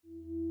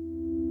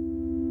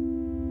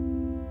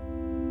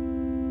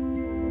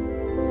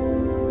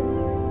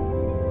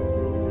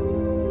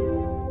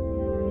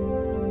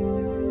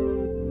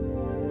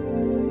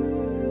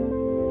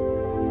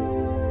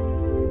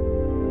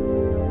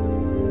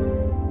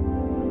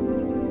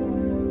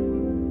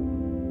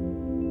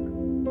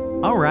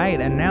All right,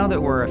 and now that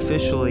we're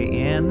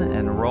officially in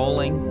and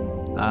rolling,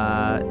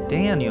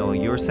 Daniel,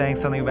 you were saying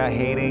something about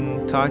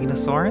hating talking to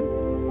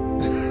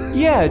Soren?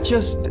 Yeah,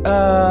 just,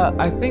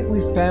 I think we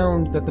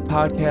found that the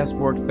podcast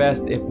worked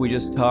best if we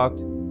just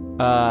talked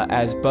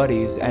as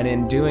buddies, and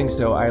in doing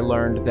so, I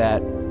learned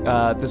that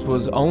this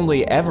was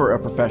only ever a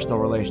professional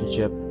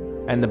relationship,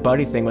 and the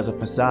buddy thing was a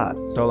facade.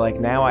 So, like,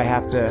 now I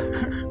have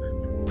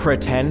to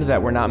pretend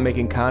that we're not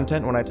making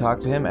content when I talk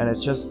to him, and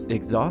it's just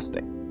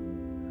exhausting.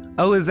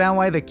 Oh, is that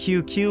why the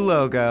QQ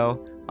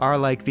logo are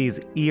like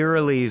these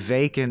eerily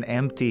vacant,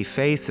 empty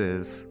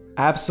faces?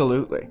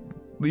 Absolutely.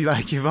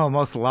 Like you've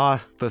almost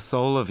lost the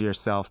soul of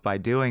yourself by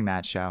doing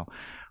that show.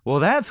 Well,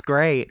 that's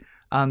great.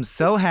 I'm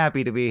so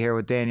happy to be here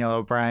with Daniel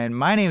O'Brien.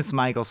 My name's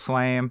Michael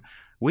Swaim.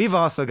 We've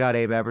also got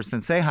Abe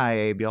Eberson. Say hi,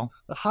 Abiel.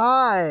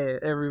 Hi,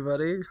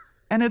 everybody.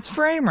 And it's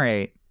Frame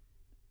Rate.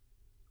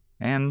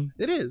 And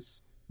it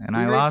is. And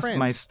I lost frames.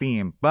 my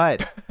steam.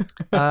 But,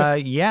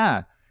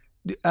 yeah.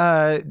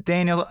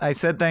 Daniel, I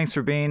said thanks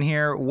for being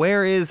here.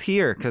 Where is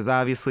here? Because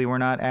obviously we're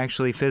not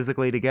actually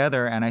physically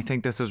together, and I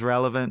think this is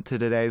relevant to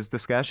today's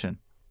discussion.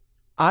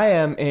 I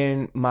am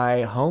in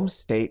my home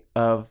state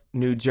of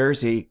New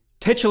Jersey.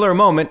 Titular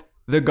moment,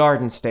 the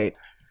Garden State.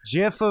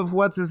 GIF of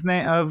what's his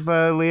name of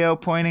Leo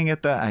pointing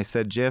at the. I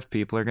said GIF.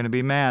 People are going to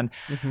be mad.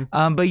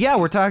 Mm-hmm. But yeah,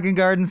 we're talking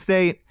Garden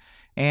State,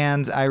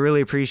 and I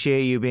really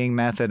appreciate you being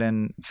method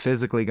and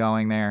physically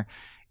going there.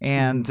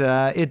 And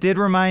it did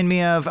remind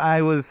me of,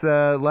 I was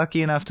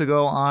lucky enough to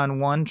go on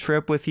one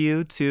trip with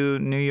you to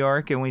New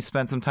York, and we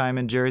spent some time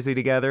in Jersey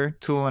together,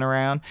 tooling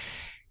around.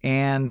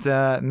 And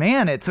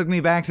man, it took me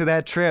back to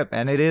that trip,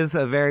 and it is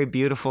a very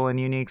beautiful and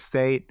unique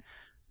state.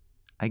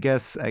 I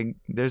guess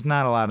there's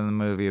not a lot in the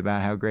movie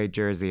about how great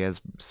Jersey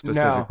is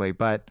specifically, No.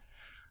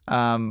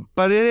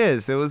 But it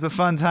is. It was a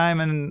fun time,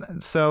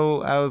 and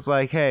so I was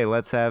like, hey,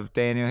 let's have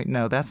Daniel.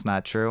 No, that's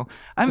not true.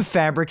 I'm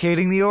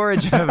fabricating the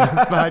origin of this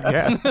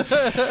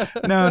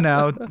podcast.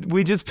 No.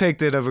 We just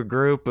picked it of a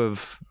group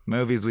of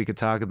movies we could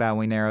talk about.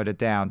 We narrowed it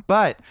down.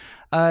 But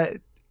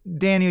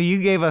Daniel,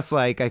 you gave us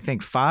I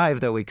think 5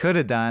 that we could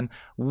have done.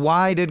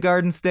 Why did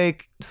Garden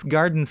State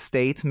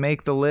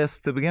make the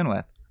list to begin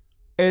with?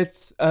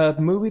 It's a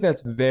movie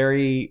that's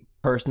very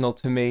personal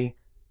to me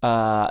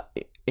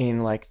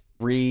in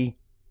 3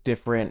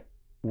 different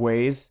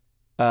ways.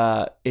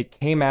 It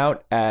came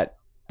out at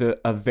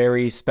a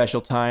very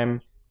special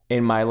time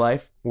in my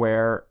life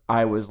where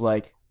I was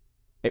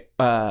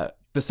the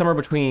summer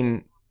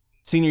between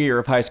senior year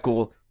of high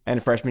school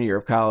and freshman year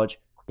of college,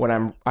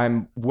 when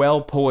I'm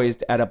well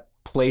poised at a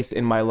place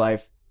in my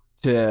life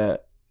to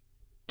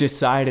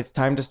decide it's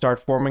time to start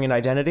forming an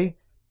identity.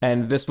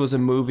 And this was a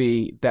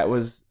movie that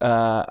was,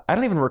 I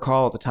don't even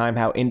recall at the time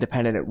how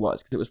independent it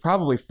was, because it was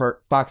probably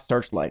for Fox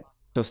Searchlight.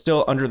 So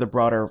still under the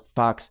broader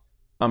Fox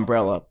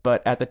umbrella.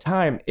 But at the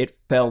time, it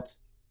felt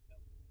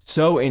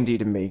so indie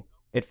to me.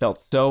 It felt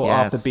so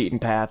off the beaten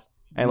path.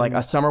 And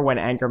A Summer When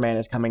Anchorman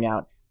is coming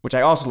out, which I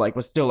also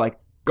was still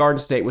Garden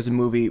State was a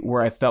movie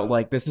where I felt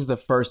like this is the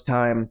first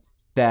time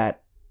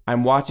that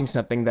I'm watching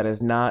something that is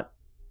not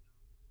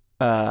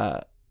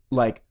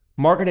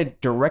marketed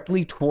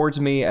directly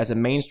towards me as a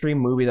mainstream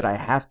movie that I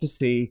have to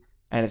see.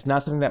 And it's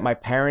not something that my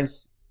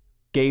parents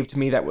gave to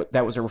me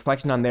that was a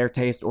reflection on their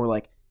taste,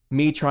 or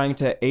me trying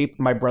to ape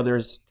my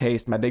brother's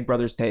taste, my big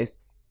brother's taste.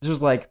 This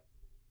was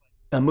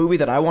a movie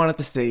that I wanted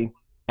to see,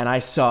 and I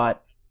saw it,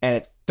 and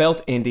it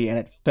felt indie, and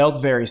it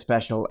felt very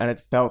special, and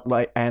it felt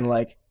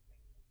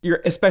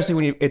especially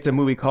when it's a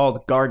movie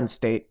called Garden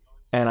State,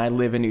 and I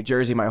live in New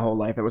Jersey my whole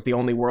life. It was the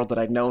only world that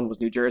I'd known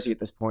was New Jersey at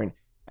this point,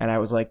 and I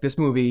was like, this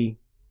movie,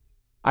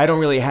 I don't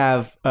really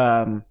have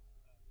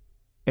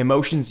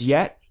emotions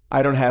yet.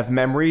 I don't have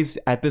memories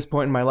at this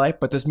point in my life,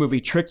 but this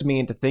movie tricked me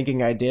into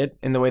thinking I did,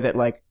 in the way that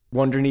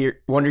Wonder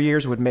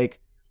Years would make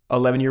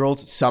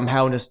 11-year-olds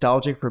somehow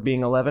nostalgic for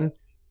being 11.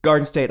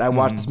 Garden State, I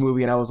watched this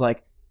movie and I was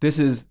like,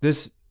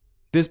 this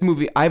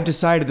movie, I've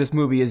decided this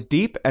movie is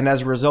deep, and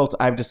as a result,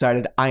 I've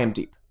decided I am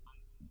deep.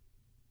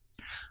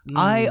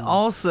 I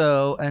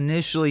also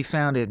initially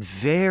found it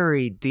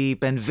very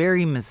deep and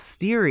very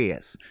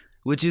mysterious,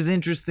 which is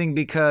interesting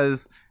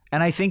because,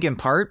 and I think in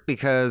part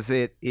because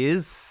it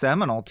is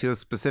seminal to a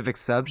specific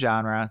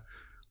subgenre,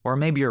 or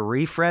maybe a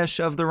refresh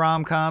of the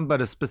rom-com,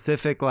 but a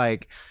specific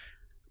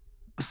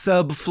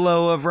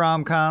subflow of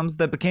rom-coms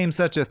that became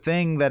such a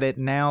thing that it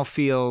now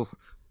feels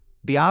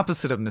the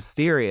opposite of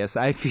mysterious.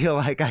 I feel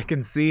like I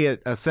can see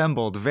it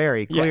assembled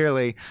very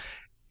clearly,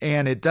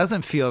 and it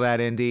doesn't feel that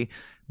indie.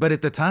 But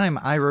at the time,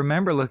 I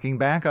remember looking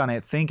back on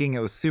it thinking it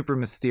was super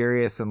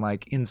mysterious and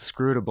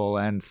inscrutable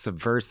and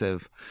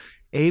subversive.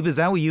 Abe, is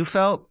that what you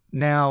felt?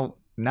 Not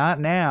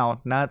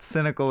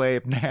cynical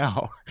Abe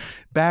now.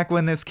 Back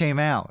when this came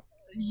out.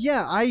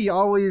 Yeah, I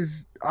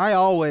always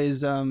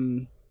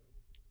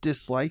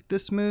disliked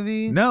this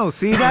movie. No,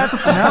 see,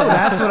 that's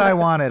what I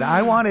wanted.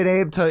 I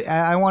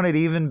wanted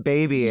even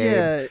baby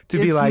Abe to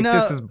be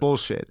this is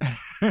bullshit.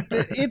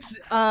 It's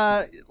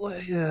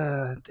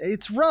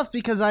rough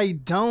because I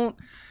don't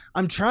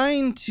I'm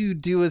trying to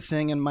do a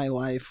thing in my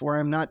life where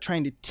I'm not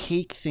trying to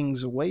take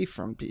things away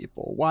from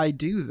people. Why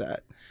do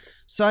that?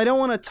 So I don't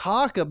want to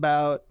talk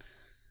about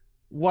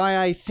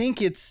why I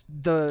think it's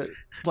the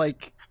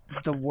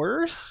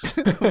worst.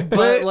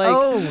 But like,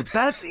 oh,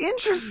 that's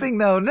interesting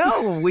though.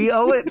 No, we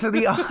owe it to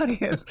the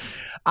audience.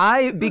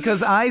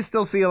 Because I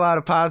still see a lot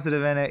of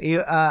positive in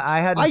it. I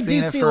hadn't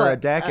seen it for a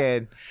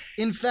decade.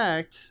 In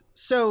fact,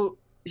 so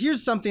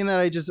here's something that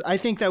I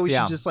think that we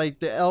should just like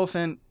the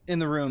elephant in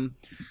the room.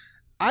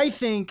 I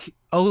think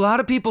a lot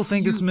of people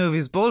think this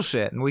movie's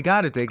bullshit, and we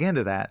got to dig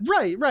into that.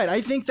 Right.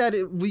 I think that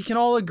we can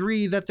all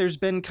agree that there's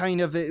been kind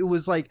of, it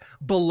was like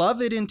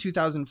beloved in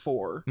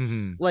 2004,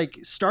 like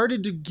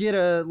started to get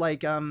a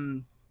like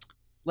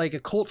a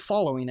cult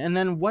following, and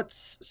then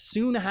what's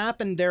soon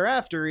happened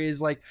thereafter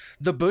is like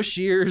the Bush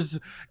years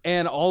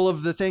and all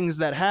of the things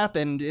that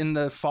happened in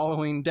the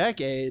following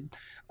decade.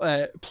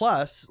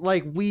 Plus,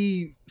 like,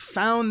 we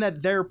found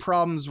that their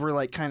problems were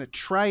like kind of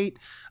trite.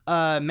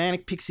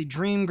 Manic Pixie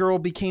Dream Girl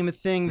became a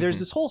thing. There's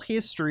this whole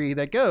history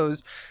that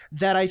goes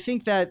that I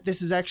think that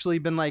this has actually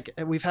been like,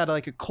 we've had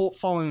like a cult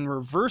following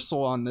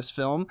reversal on this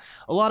film.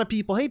 A lot of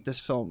people hate this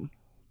film.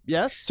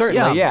 Yes,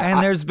 certainly. Yeah.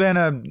 And there's been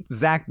a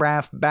Zach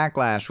Braff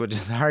backlash, which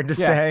is hard to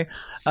say.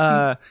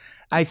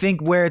 I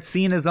think where it's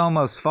seen as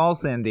almost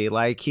false indie,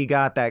 like he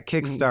got that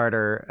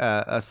Kickstarter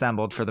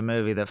assembled for the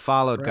movie that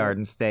followed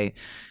Garden State.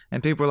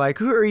 And people were like,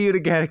 who are you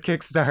to get a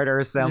Kickstarter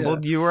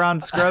assembled? You were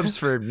on Scrubs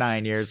for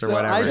 9 years or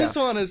whatever. I just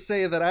want to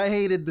say that I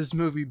hated this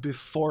movie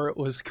before it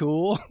was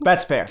cool.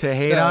 That's fair. To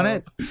hate on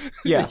it?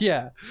 Yeah.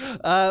 Yeah.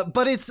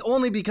 But it's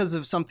only because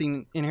of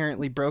something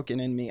inherently broken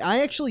in me.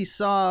 I actually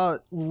saw,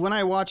 when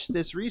I watched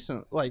this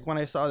when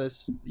I saw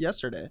this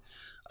yesterday,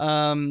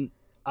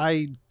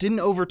 I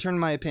didn't overturn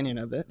my opinion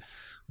of it,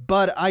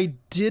 but I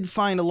did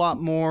find a lot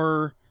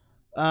more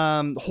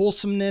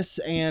wholesomeness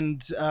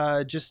and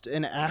just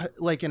an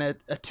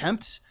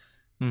attempt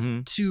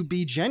to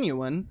be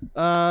genuine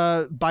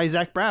by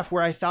Zach Braff,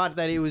 where I thought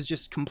that it was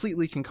just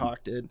completely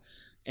concocted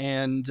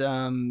and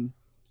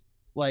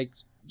like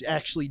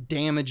actually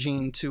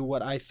damaging to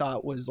what I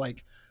thought was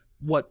like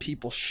what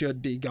people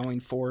should be going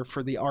for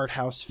the art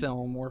house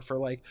film, or for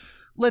like,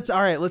 let's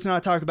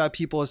not talk about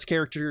people as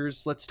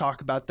characters, let's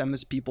talk about them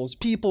as people.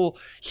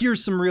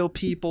 Here's some real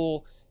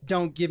people.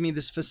 Don't give me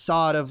this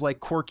facade of like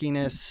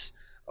quirkiness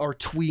or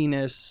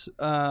tweeness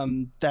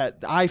that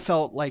I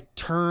felt like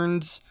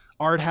turned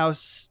art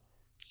house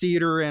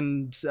theater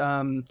and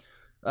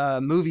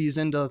movies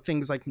into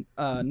things like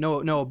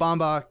Noah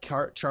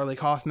Baumbach, Charlie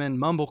Kaufman,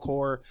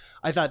 Mumblecore.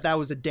 I thought that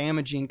was a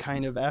damaging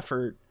kind of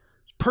effort.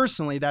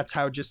 Personally, that's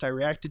how just I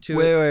reacted to it.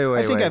 Wait.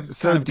 I think I've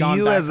so kind of do gone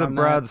you, back as a on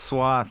broad that.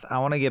 swath, I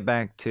want to get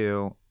back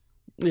to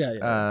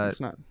it's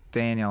not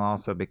Daniel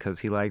also, because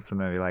he likes the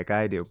movie like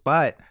I do.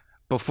 But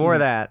before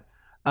that,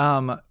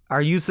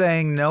 are you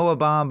saying Noah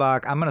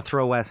Baumbach? I'm going to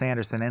throw Wes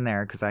Anderson in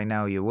there because I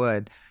know you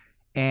would.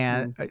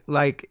 And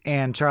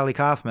and Charlie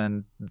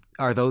Kaufman,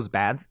 are those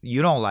bad?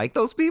 You don't like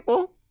those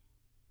people?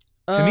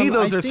 To me,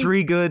 those are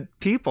three good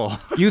people.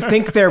 You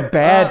think they're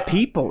bad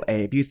people,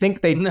 Abe. You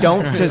think they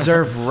don't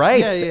deserve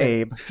rights,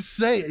 Abe.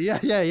 Say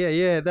it.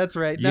 Yeah. That's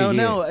right.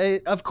 No.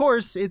 Of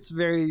course, it's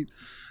very...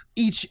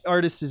 Each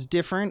artist is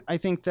different. I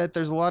think that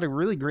there's a lot of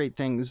really great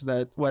things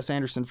that Wes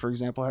Anderson, for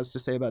example, has to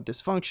say about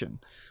dysfunction.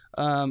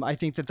 I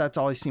think that that's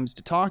all he seems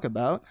to talk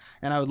about.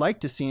 And I would like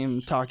to see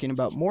him talking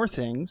about more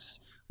things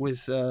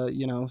with,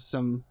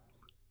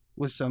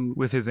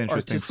 with his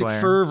interesting artistic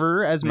flair.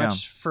 fervor, as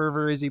much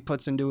fervor as he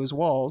puts into his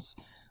walls.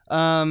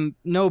 Noah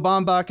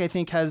Baumbach, I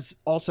think,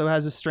 also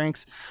has his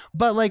strengths,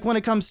 but like when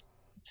it comes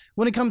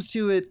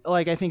to it,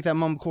 like, I think that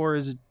Mumblecore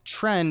as a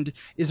trend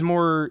is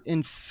more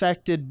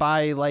infected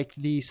by like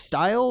the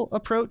style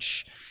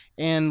approach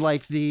and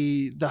like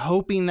the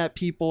hoping that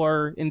people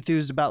are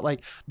enthused about,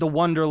 like the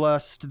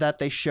wanderlust that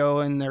they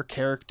show in their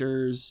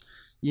characters,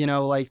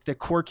 like the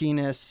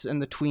quirkiness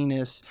and the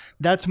tweeness.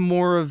 That's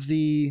more of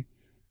the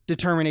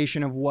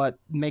determination of what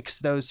makes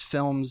those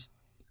films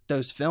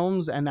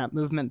and that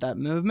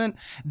movement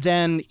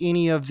than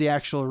any of the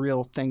actual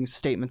real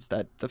statements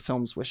that the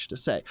films wish to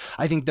say.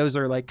 I think those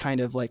are like kind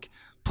of like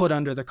put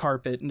under the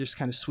carpet and just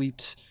kind of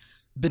swept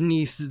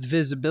beneath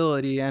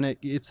visibility, and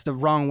it's the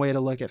wrong way to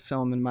look at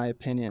film, in my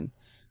opinion.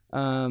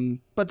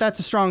 But that's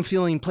a strong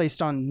feeling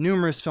placed on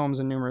numerous films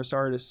and numerous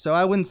artists, so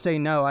I wouldn't say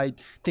no, I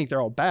think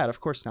they're all bad. Of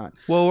course not.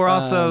 Well, we're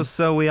also,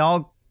 so we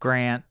all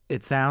grant,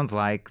 it sounds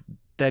like,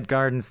 that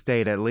Garden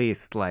State at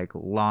least like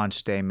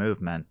launched a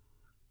movement.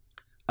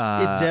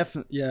 It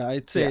definitely,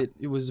 I'd say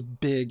it was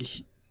big.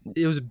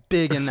 It was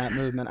big in that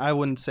movement. I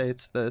wouldn't say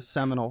it's the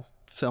seminal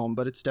film,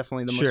 but it's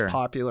definitely the most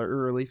popular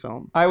early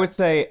film. I would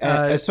say,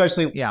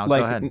 especially go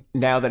ahead.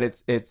 Now that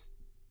it's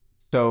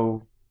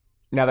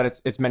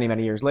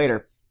many years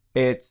later,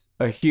 it's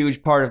a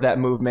huge part of that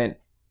movement.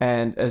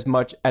 And as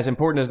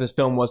important as this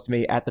film was to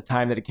me at the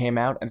time that it came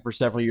out, and for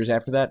several years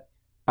after that,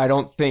 I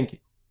don't think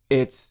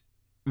it's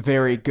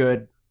very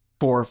good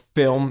for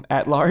film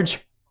at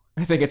large.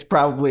 I think it's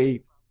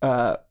probably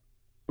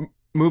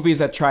movies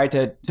that try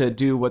to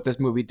do what this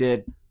movie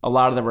did. A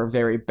lot of them are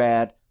very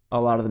bad. A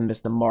lot of them miss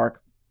the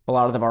mark. A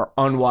lot of them are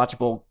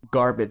unwatchable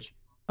garbage.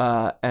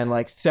 And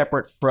like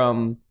separate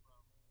from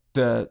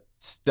the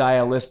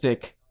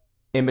stylistic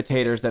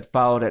imitators that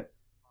followed it,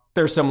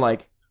 there's some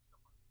like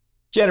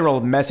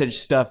general message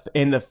stuff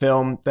in the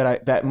film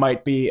that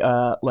might be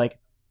like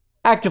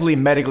actively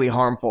medically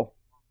harmful.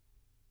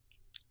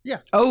 Yeah.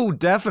 Oh,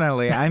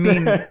 definitely. I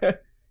mean,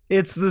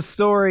 it's the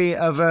story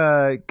of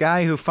a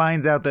guy who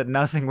finds out that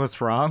nothing was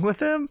wrong with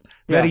him,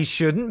 that he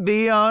shouldn't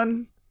be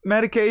on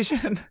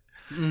medication,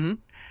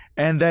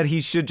 and that he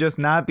should just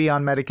not be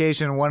on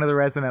medication. One of the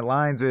resonant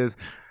lines is,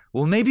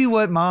 well, maybe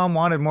what mom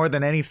wanted more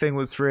than anything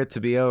was for it to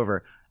be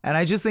over. And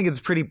I just think it's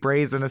a pretty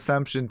brazen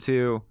assumption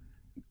to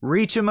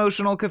reach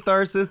emotional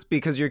catharsis,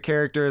 because your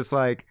character is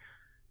like,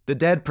 the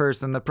dead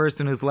person, the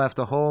person who's left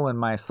a hole in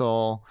my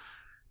soul,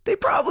 they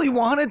probably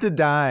wanted to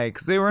die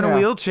because they were in a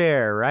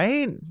wheelchair,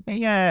 right?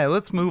 Yeah,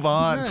 let's move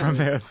on from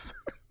this.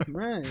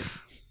 Right.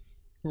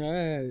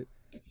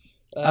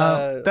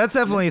 That's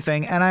definitely a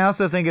thing. And I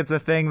also think it's a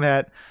thing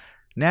that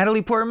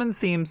Natalie Portman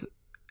seems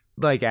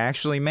like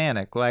actually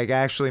manic, like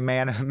actually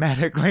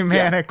medically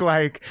manic.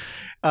 Like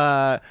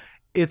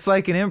it's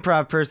like an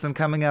improv person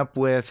coming up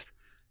with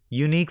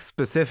unique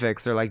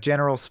specifics or like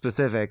general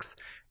specifics,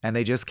 and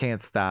they just can't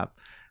stop.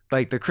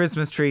 Like the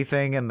Christmas tree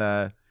thing and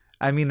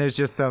there's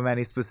just so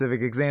many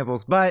specific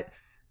examples, but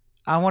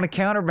I want to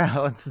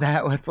counterbalance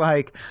that with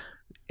like,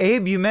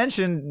 Abe, you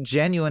mentioned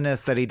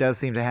genuineness that he does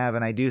seem to have,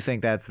 and I do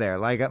think that's there.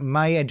 Like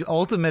my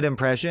ultimate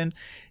impression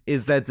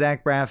is that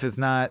Zach Braff is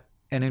not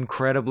an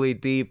incredibly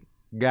deep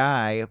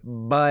guy,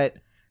 but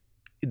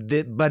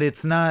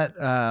it's not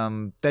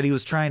that he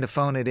was trying to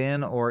phone it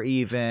in or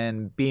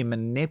even be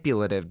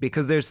manipulative,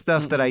 because there's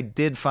stuff that I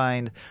did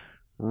find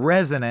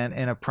resonant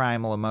in a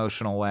primal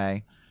emotional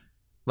way.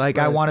 Like,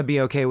 I want to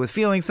be okay with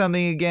feeling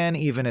something again,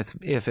 even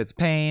if it's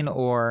pain,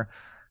 or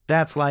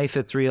that's life,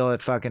 it's real,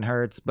 it fucking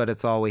hurts, but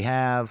it's all we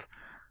have.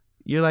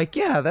 You're like,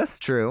 yeah, that's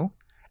true.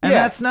 And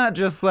that's not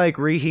just like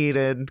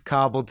reheated,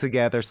 cobbled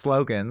together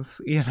slogans.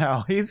 You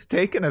know, he's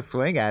taking a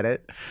swing at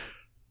it.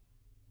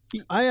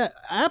 I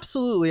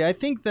absolutely. I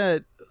think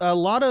that a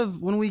lot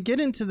of when we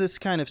get into this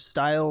kind of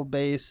style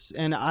based,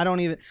 and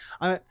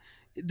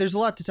there's a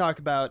lot to talk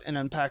about and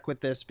unpack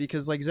with this,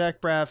 because like Zach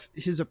Braff,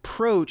 his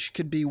approach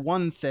could be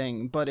one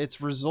thing, but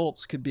its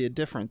results could be a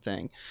different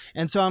thing.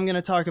 And so I'm going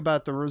to talk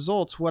about the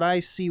results. What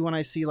I see when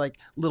I see like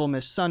Little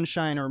Miss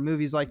Sunshine or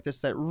movies like this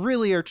that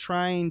really are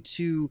trying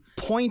to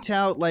point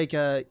out like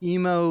a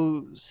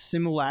emo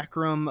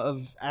simulacrum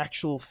of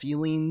actual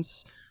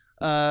feelings.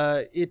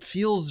 It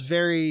feels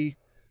very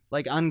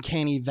like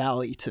Uncanny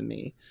Valley to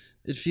me.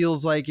 It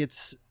feels like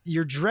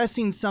you're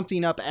dressing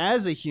something up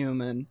as a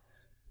human,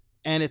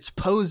 and it's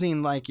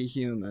posing like a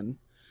human,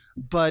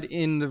 but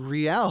in the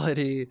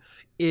reality,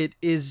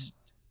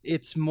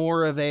 it's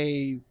more of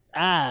a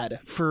ad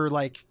for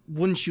like,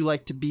 wouldn't you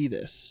like to be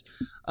this?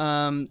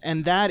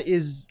 And that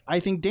is, I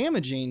think,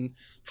 damaging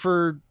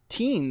for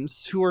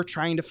teens who are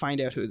trying to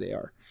find out who they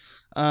are.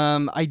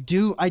 I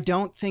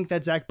don't think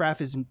that Zach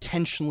Braff is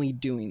intentionally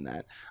doing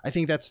that. I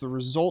think that's the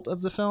result of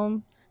the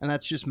film, and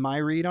that's just my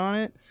read on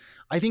it.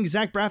 I think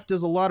Zach Braff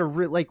does a lot of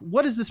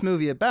what is this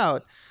movie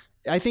about?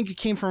 I think it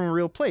came from a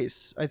real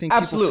place. I think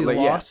absolutely,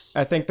 people feel lost.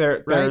 I think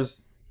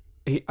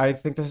I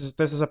think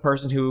this is a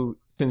person who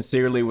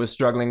sincerely was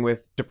struggling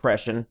with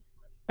depression,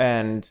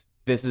 and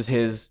this is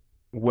his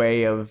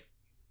way of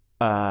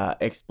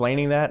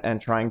explaining that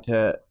and trying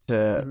to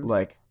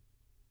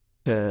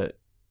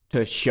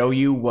show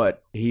you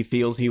what he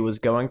feels he was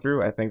going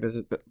through. I think this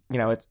is,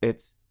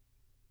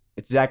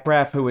 it's Zach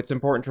Braff, who it's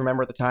important to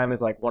remember at the time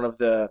is like one of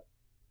the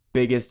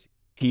biggest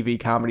TV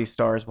comedy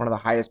stars, one of the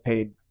highest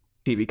paid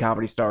TV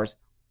comedy stars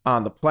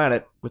on the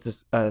planet, with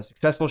a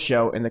successful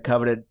show in the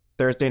coveted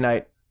Thursday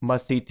night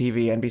must-see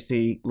TV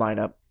NBC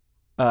lineup.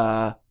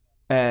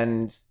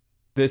 And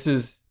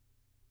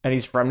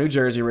he's from New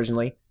Jersey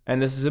originally,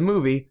 and this is a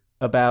movie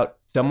about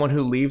someone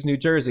who leaves New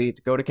Jersey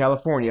to go to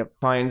California,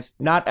 finds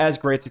not as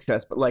great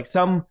success, but like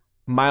some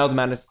mild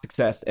amount of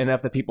success,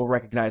 enough that people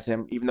recognize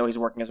him, even though he's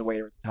working as a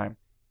waiter at the time.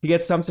 He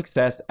gets some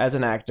success as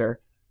an actor,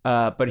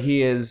 but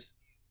he is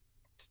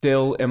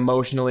still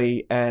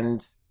emotionally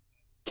and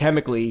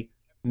chemically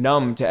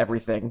numb to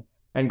everything,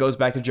 and goes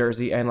back to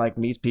Jersey and like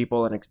meets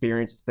people and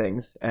experiences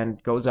things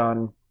and goes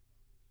on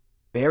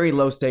very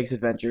low stakes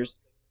adventures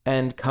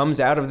and comes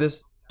out of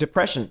this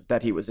depression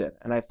that he was in.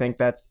 And I think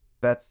that's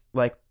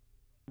like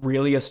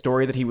really a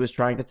story that he was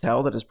trying to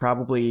tell that is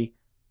probably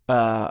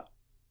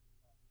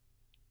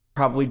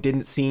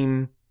didn't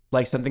seem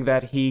like something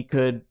that he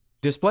could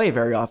display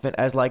very often,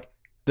 as like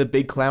the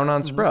big clown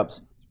on Scrubs.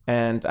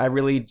 And I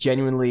really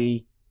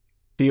genuinely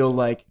feel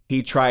like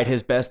he tried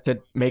his best to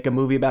make a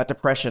movie about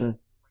depression,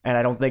 and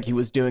I don't think he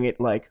was doing it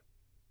like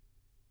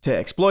to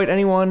exploit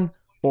anyone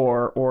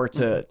or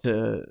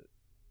to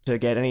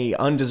get any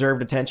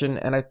undeserved attention.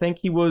 And I think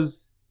he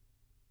was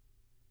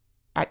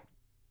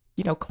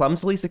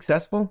clumsily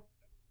successful,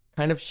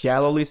 kind of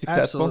shallowly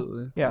successful.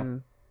 Absolutely. Yeah.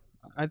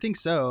 I think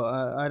so.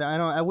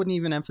 I wouldn't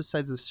even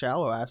emphasize the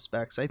shallow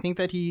aspects. I think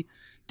that he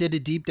did a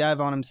deep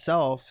dive on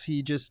himself.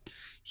 He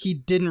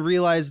didn't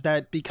realize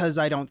that because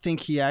I don't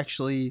think he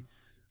actually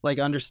like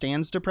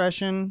understands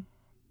depression,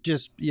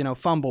 just,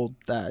 fumbled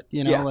that,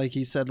 Yeah. like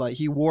he said, like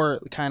he wore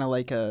it kind of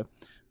like a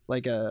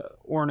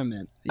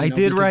ornament. I did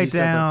because he write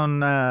said that-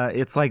 down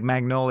it's like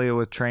Magnolia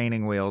with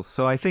training wheels.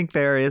 So I think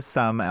there is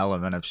some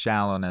element of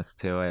shallowness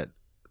to it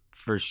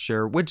for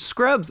sure. Which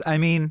Scrubs, I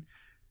mean,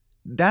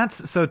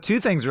 so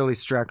two things really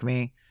struck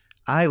me.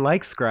 I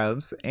like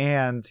Scrubs,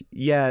 and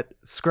yet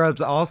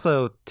Scrubs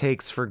also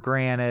takes for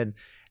granted,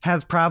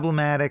 has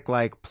problematic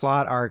like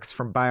plot arcs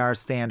by our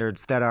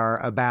standards that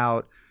are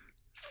about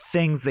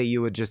things that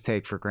you would just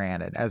take for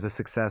granted as a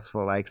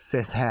successful like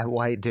cishet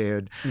white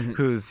dude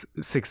who's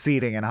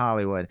succeeding in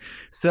Hollywood.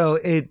 So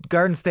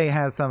Garden State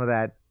has some of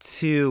that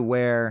too,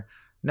 where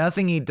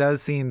nothing he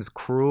does seems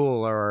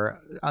cruel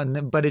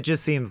but it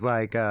just seems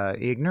like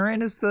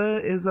ignorant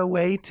is a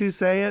way to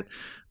say it,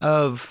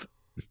 of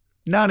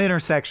not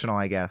intersectional,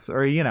 I guess,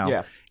 or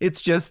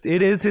it's just,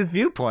 it is his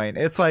viewpoint.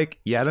 It's like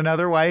yet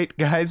another white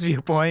guy's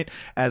viewpoint,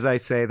 as I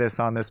say this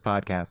on this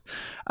podcast.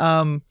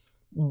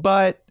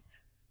 But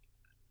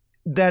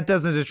that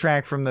doesn't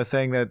detract from the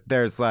thing that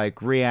there's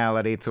like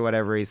reality to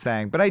whatever he's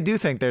saying. But I do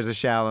think there's a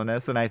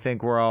shallowness, and I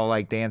think we're all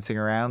like dancing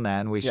around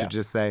that, and we should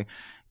just say,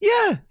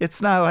 yeah,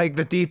 it's not like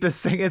the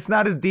deepest thing. It's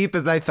not as deep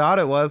as I thought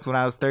it was when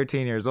I was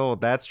 13 years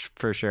old. That's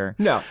for sure.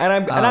 No, and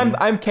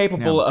I'm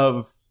capable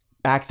of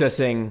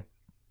accessing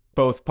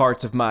both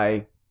parts of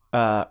my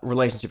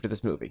relationship to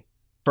this movie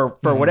for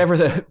whatever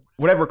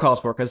it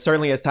calls for. Because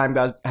certainly as time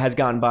has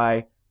gone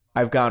by,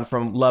 I've gone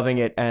from loving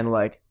it and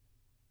like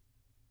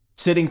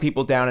sitting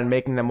people down and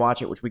making them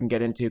watch it, which we can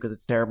get into because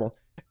it's terrible,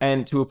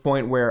 and to a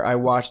point where I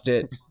watched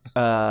it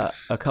a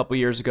couple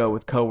years ago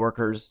with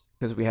coworkers,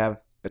 because we have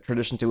a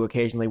tradition to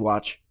occasionally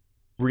watch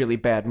really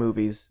bad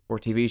movies or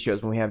TV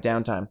shows when we have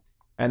downtime.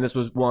 And this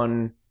was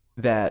one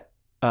that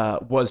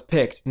was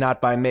picked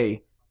not by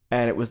me,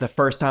 and it was the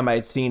first time I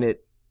had seen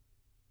it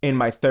in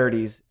my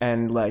 30s,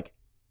 and like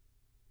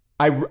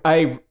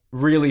I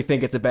really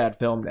think it's a bad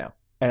film now,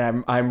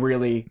 and I'm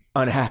really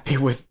unhappy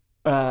with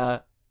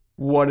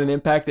what an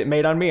impact it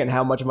made on me and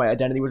how much of my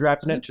identity was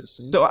wrapped in it.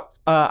 Interesting. So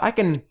I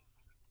can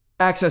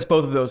access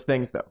both of those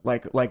things though,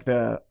 like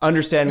the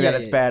understanding that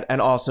it's bad,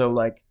 and also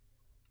like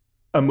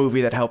a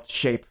movie that helped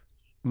shape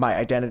my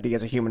identity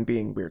as a human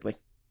being. Weirdly,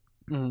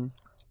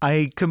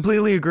 I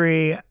completely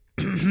agree.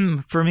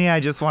 For me, I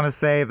just want to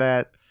say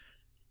that,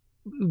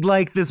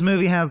 like, this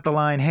movie has the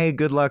line, "Hey,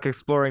 good luck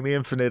exploring the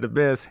infinite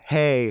abyss.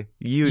 Hey,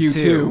 you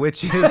too,"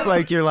 which is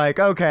like, you're like,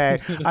 okay,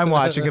 I'm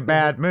watching a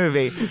bad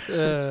movie.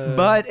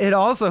 But it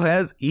also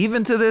has,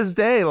 even to this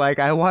day, like,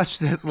 I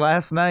watched this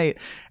last night,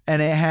 and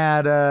it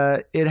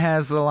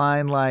has the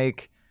line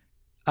like,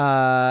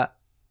 I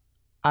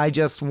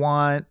just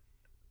want.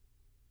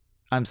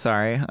 I'm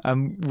sorry.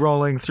 I'm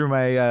rolling through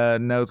my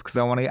notes because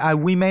I want to.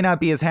 We may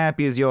not be as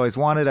happy as you always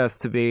wanted us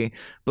to be,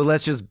 but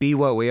let's just be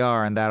what we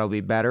are, and that'll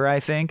be better, I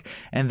think.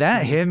 And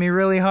that hit me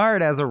really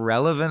hard as a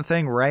relevant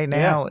thing right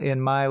now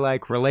in my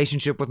like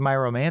relationship with my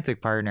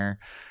romantic partner.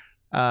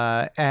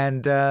 So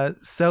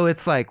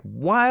it's like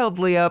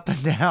wildly up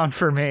and down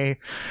for me.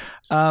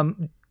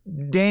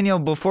 Daniel,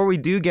 before we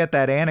do get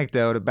that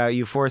anecdote about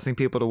you forcing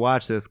people to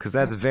watch this, because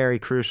that's very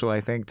crucial,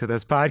 I think, to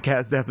this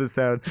podcast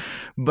episode,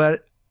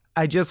 but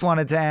I just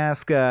wanted to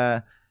ask,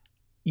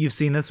 you've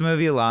seen this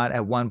movie a lot.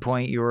 At one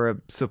point, you were a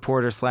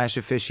supporter /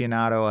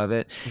 aficionado of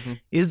it.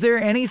 Is there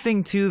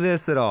anything to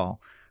this at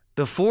all?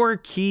 The 4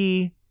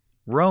 key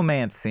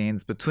romance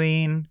scenes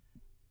between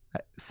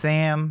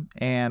Sam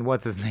and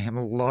what's his name?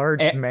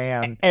 Large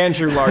Man.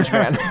 Andrew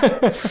Largeman.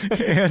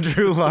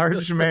 Andrew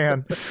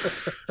Largeman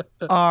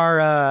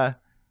are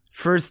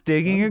first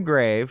digging a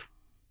grave,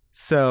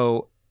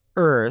 so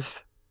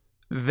earth.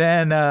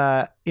 Then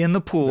in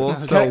the pool,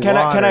 so can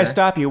I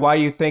stop you? Why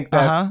you think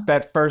that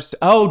that first?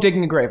 Oh,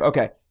 digging a grave.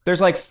 Okay,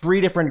 there's like 3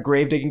 different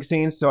grave digging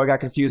scenes, so I got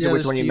confused with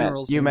which one you meant.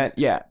 scenes. You meant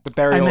the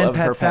burial I meant of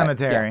Pet her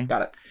Cemetery. Yeah,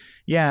 got it.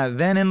 Yeah,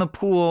 then in the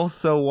pool,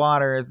 so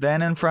water.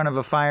 Then in front of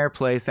a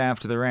fireplace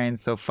after the rain,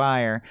 so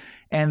fire.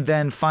 And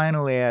then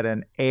finally at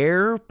an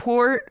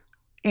airport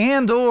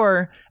and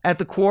or at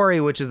the quarry,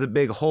 which is a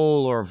big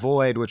hole or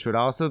void, which would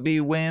also be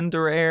wind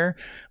or air.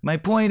 My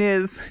point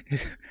is...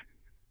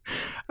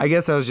 I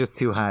guess I was just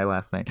too high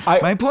last night.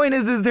 My point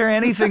is there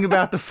anything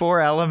about the 4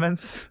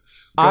 elements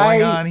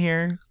going on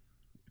here?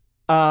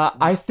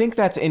 I think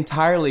that's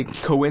entirely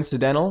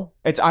coincidental.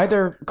 It's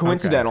either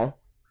coincidental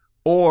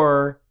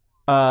or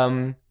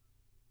it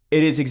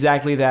is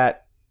exactly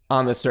that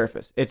on the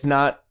surface. It's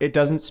not. It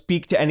doesn't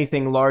speak to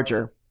anything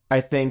larger.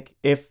 I think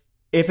if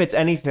it's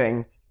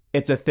anything,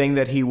 it's a thing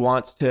that he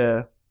wants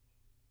to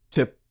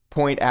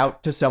point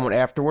out to someone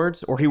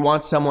afterwards, or he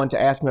wants someone to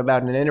ask him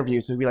about in an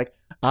interview. So he'd be like,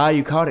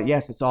 you caught it.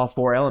 Yes, it's all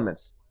 4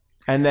 elements.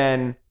 And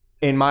then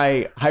in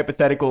my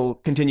hypothetical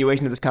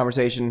continuation of this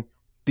conversation,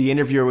 the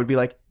interviewer would be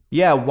like,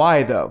 yeah,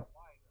 why though?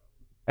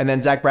 and then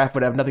Zach Braff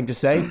would have nothing to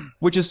say,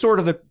 which is sort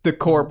of the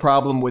core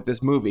problem with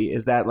this movie,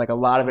 is that like a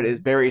lot of it is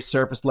very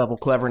surface level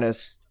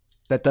cleverness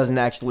that doesn't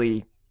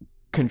actually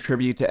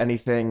contribute to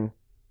anything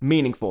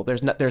meaningful.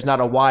 There's not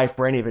a why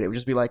for any of it. It would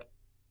just be like,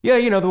 yeah,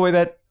 you know, the way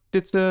that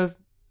it's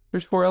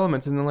there's 4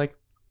 elements, and then like,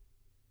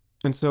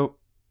 and so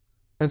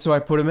I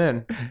put them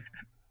in.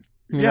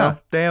 You know?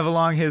 They have a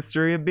long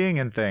history of being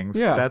in things.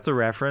 Yeah. That's a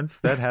reference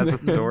that has a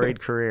storied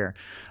career.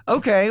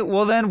 Okay,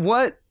 well then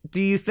what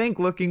do you think,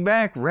 looking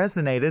back,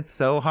 resonated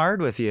so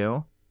hard with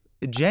you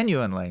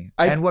genuinely?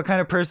 And what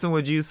kind of person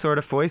would you sort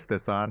of foist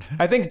this on?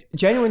 I think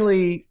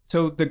genuinely,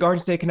 so the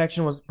Garden State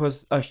connection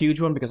was a huge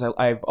one because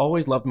I've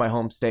always loved my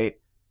home state.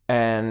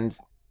 And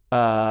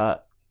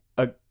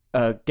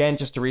again,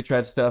 just to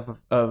retread stuff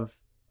of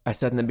I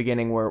said in the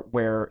beginning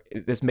where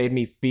this made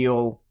me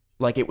feel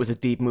like it was a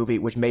deep movie,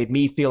 which made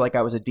me feel like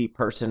I was a deep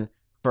person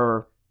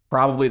for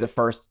probably the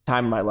first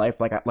time in my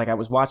life. Like I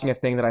was watching a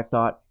thing that I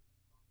thought,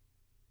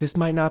 this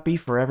might not be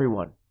for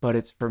everyone, but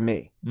it's for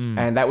me.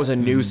 And that was a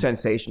new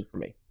sensation for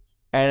me.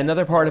 And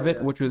another part of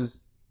it, which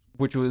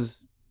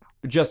was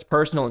just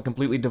personal and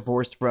completely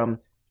divorced from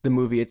the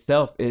movie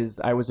itself,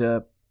 is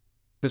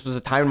this was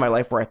a time in my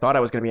life where I thought I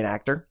was going to be an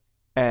actor,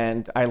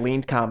 and I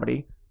leaned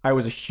comedy. I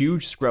was a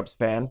huge Scrubs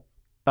fan.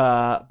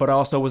 But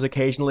also was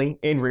occasionally,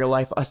 in real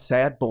life, a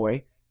sad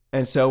boy.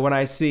 And so when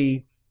I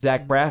see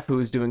Zach Braff,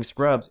 who's doing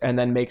Scrubs, and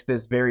then makes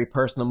this very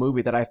personal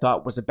movie that I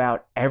thought was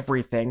about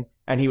everything,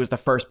 and he was the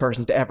first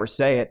person to ever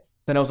say it,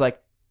 then I was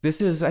like,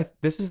 this is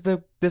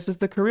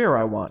the career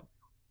I want,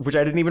 which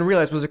I didn't even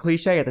realize was a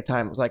cliche at the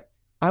time. It was like,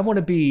 I want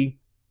to be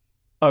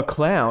a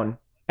clown,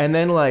 and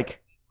then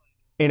like,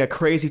 in a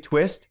crazy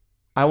twist,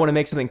 I want to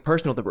make something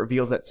personal that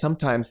reveals that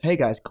sometimes, hey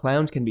guys,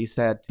 clowns can be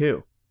sad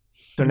too.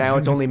 So now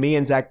it's only me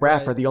and Zach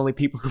Braff are the only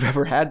people who've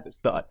ever had this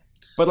thought.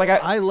 But like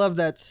I love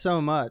that so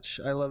much.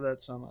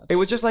 It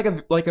was just like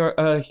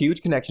a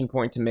huge connection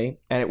point to me,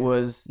 and it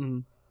was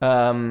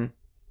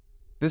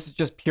this is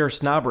just pure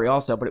snobbery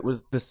also, but it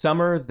was the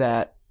summer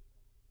that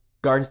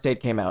Garden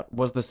State came out,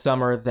 was the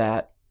summer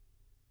that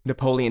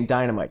Napoleon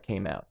Dynamite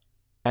came out.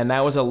 And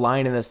that was a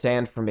line in the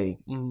sand for me,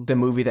 the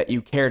movie that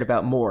you cared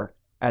about more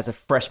as a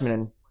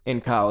freshman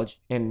in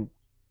college in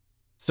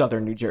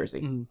southern New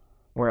Jersey.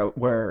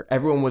 Where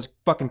everyone was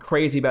fucking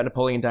crazy about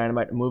Napoleon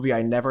Dynamite, a movie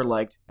I never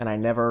liked and I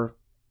never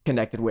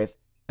connected with.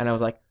 And I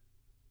was like,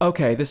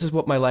 okay, this is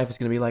what my life is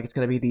going to be like. It's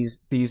going to be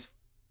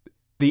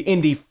the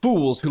indie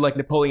fools who like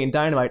Napoleon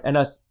Dynamite and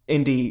us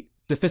indie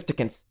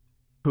sophisticants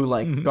who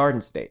like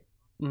Garden State.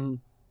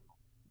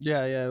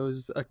 Yeah, it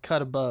was a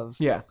cut above.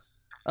 Yeah.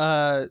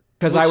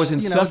 Because I was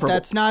insufferable.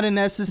 That's not a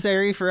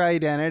necessary for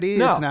identity.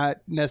 No. It's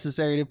not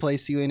necessary to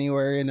place you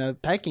anywhere in a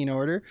pecking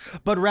order,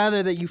 but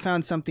rather that you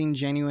found something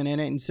genuine in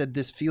it and said,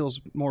 this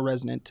feels more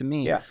resonant to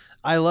me. Yeah.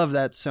 I love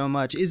that so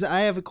much. I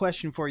have a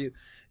question for you.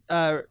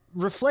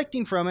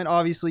 Reflecting from it,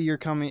 obviously you're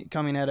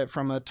coming at it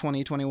from a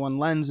 2021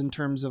 lens in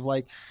terms of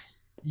like,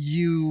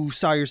 you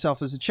saw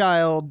yourself as a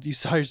child, you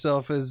saw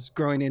yourself as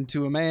growing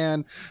into a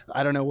man.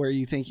 I don't know where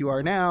you think you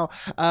are now.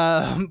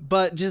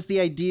 But just the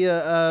idea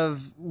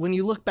of when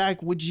you look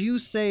back, would you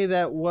say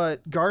that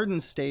what Garden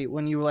State,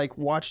 when you like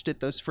watched it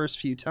those first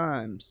few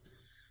times,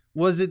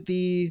 was it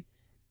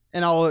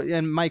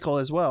and Michael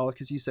as well,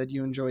 because you said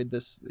you enjoyed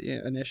this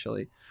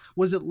initially,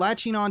 was it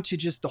latching on to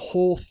just the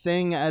whole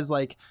thing as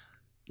like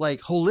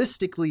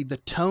holistically the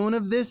tone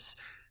of this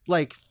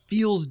like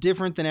feels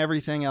different than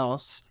everything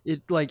else?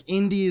 It like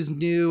indie is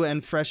new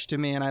and fresh to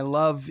me and I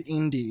love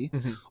indie.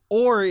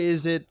 Or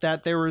is it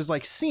that there was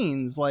like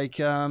scenes like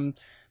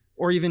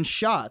or even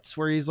shots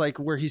where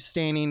he's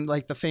standing,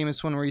 like the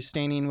famous one where he's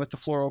standing with the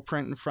floral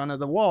print in front of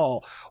the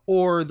wall,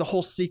 or the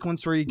whole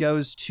sequence where he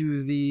goes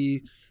to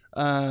the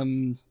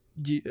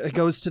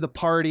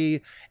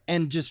party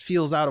and just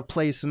feels out of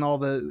place, and all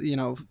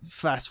the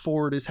fast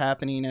forward is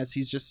happening as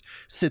he's just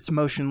sits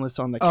motionless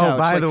on the couch. Oh,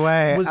 by the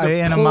way,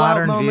 in a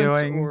modern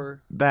viewing,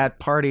 that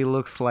party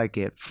looks like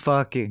it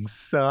fucking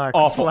sucks.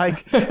 Awful.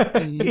 Like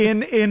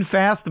in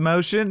fast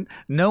motion,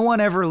 no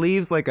one ever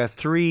leaves like a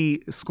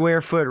 3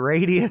 square foot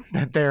radius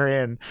that they're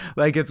in.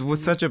 Like it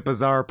was such a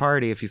bizarre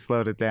party if you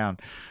slowed it down.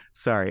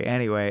 Sorry.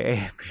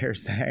 Anyway, you're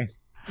saying.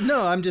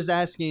 No, I'm just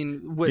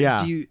asking.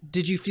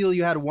 Did you feel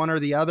you had one or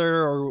the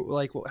other, or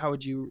like how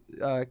would you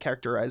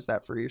characterize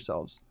that for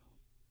yourselves?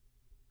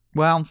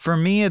 Well, for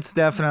me, it's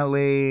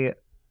definitely.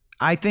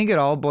 I think it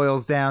all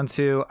boils down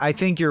to. I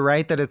think you're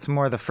right that it's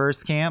more the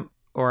first camp,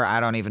 or I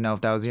don't even know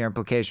if that was your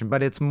implication,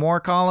 but it's more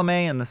column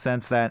A in the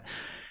sense that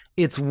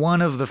it's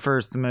one of the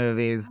first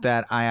movies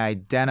that I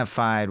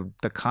identified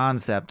the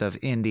concept of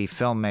indie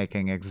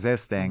filmmaking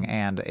existing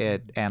and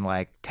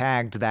like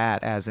tagged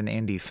that as an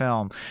indie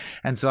film.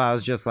 And so I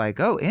was just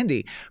like, oh,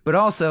 indie. But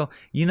also,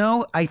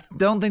 I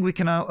don't think we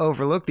can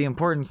overlook the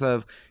importance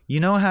of,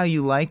 how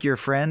you like your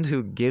friend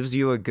who gives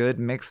you a good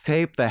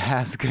mixtape that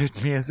has good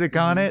music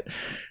on it?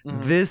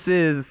 This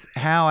is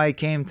how I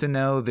came to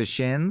know the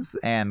Shins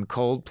and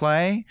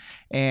Coldplay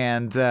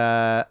and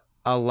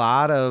a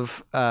lot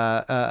of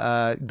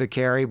the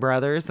Carey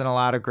brothers and a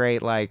lot of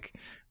great like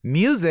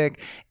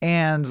music.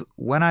 And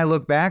when I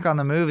look back on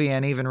the movie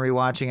and even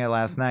rewatching it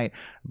last night,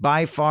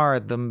 by far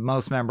the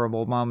most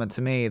memorable moment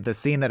to me, the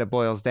scene that it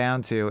boils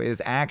down to,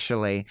 is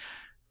actually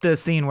the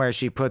scene where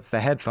she puts the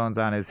headphones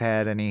on his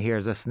head and he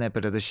hears a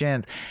snippet of the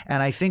Shins.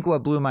 And I think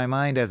what blew my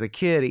mind as a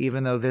kid,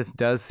 even though this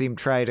does seem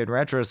trite in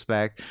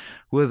retrospect,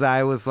 was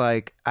I was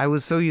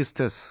so used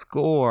to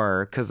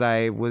score because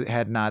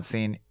had not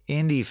seen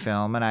indie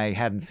film and I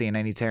hadn't seen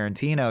any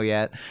Tarantino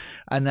yet.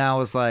 And now I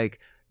was like,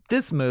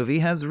 this movie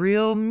has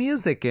real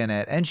music in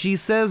it. And she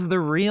says the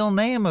real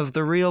name of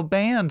the real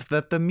band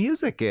that the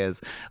music is.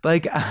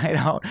 Like, I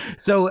don't.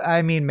 So,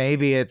 I mean,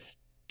 maybe it's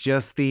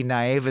just the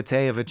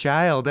naivete of a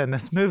child and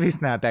this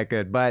movie's not that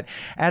good, but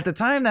at the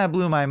time that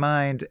blew my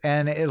mind.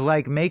 And it,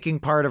 like,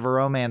 making part of a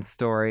romance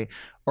story,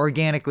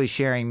 organically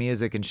sharing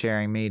music and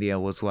sharing media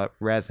was what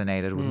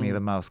resonated with me the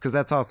most, because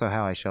that's also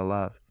how I show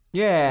love.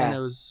 Yeah, and it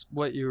was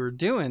what you were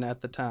doing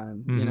at the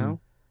time, you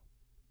know.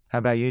 How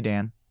about you,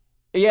 Dan?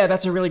 Yeah,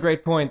 that's a really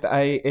great point.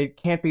 It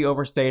can't be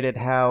overstated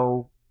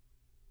how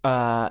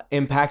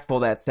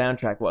impactful that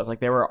soundtrack was. Like,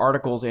 there were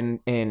articles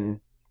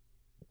in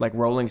like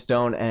Rolling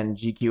Stone and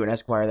GQ and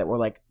Esquire that were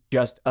like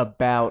just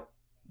about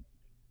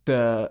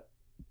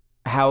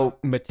how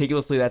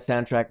meticulously that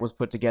soundtrack was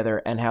put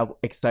together and how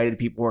excited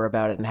people were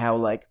about it, and how,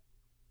 like,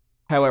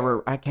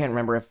 however, I can't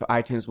remember if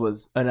iTunes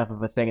was enough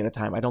of a thing at the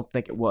time. I don't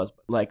think it was,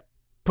 but like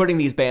putting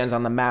these bands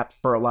on the map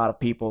for a lot of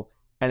people.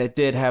 And it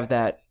did have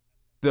that,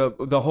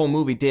 the whole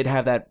movie did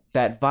have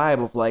that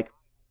vibe of like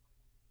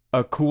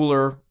a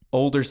cooler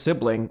older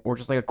sibling, or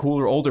just like a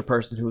cooler older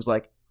person who's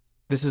like,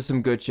 this is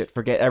some good shit.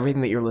 Forget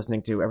everything that you're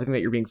listening to, everything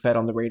that you're being fed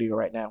on the radio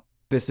right now.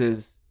 This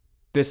is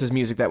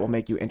music that will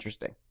make you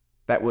interesting.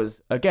 That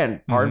was,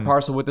 again, part and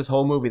parcel with this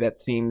whole movie that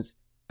seems,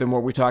 the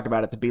more we talk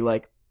about it, to be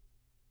like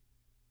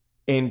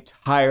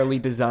entirely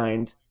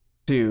designed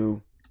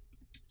to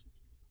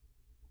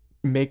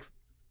make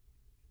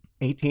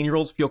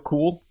 18-year-olds feel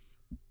cool.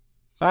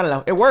 I don't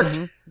know. It worked.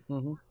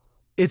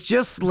 It's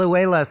just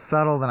way less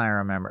subtle than I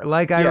remember.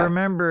 Like, I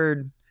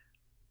remembered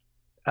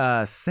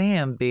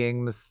Sam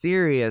being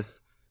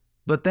mysterious,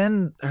 but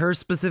then her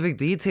specific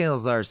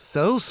details are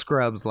so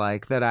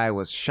Scrubs-like that I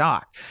was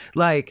shocked.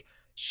 Like,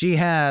 she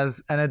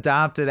has an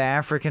adopted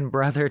African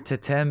brother,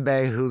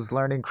 Tatembe, who's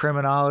learning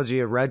criminology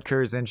at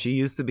Rutgers, and she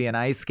used to be an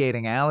ice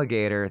skating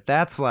alligator.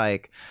 That's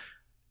like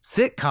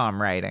sitcom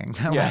writing.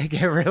 Like,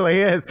 it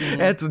really is.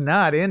 It's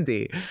not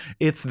indie.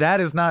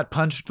 That is not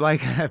punch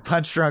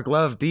drunk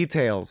love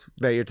details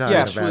that you're talking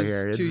about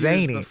here. It's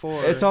zany.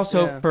 It's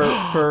also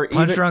for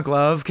Punch Drunk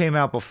Love came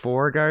out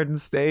before Garden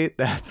State.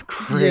 That's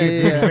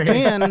crazy.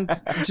 And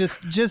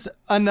just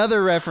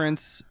another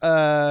reference,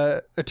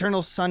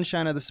 Eternal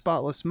Sunshine of the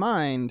Spotless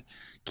Mind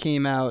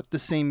came out the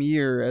same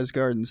year as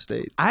Garden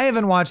State. I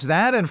haven't watched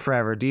that in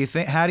forever.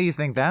 How do you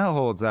think that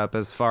holds up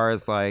as far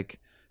as like,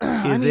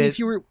 is it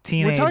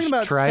teenage we're talking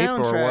about tripe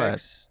soundtracks, or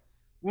what?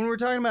 When we're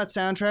talking about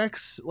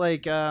soundtracks,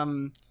 like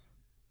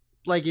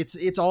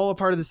it's all a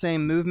part of the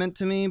same movement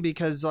to me,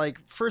 because, like,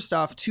 first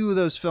off, two of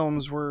those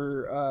films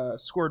were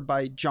scored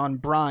by John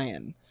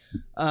Bryan,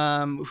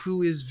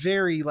 who is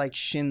very like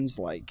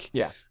Shins-like,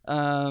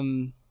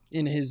 in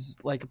his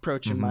like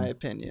approach, in my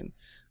opinion.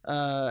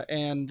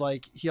 And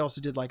like he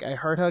also did like I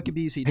Heart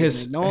Huckabees. He did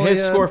Magnolia.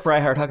 His score for I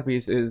Heart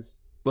Huckabees is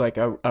like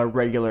a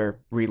regular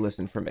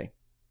re-listen for me.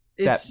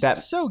 It's that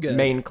so good.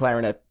 Main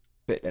clarinet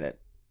bit in it.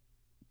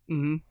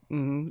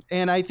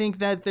 And I think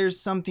that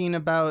there's something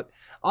about,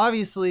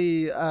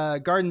 obviously,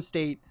 Garden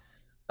State,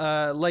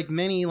 like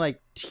many like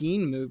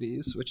teen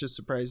movies, which is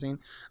surprising,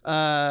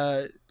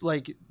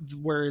 like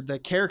where the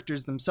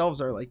characters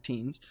themselves are like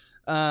teens.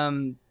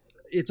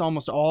 It's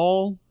almost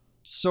all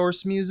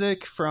source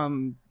music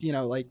from,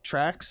 like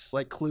tracks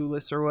like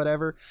Clueless or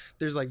whatever.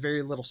 There's like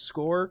very little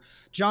score.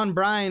 John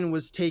Bryan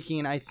was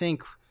taking, I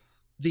think,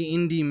 the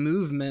indie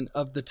movement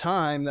of the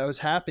time that was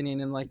happening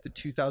in like the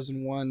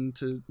 2001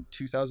 to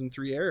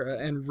 2003 era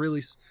and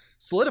really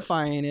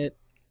solidifying it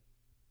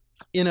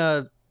in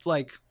a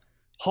like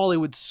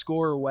Hollywood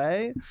score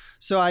way.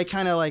 So I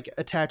kind of like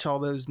attach all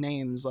those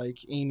names like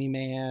Amy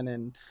Mann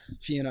and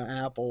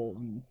Fiona Apple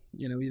and,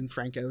 even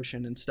Frank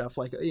Ocean and stuff,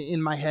 like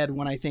in my head.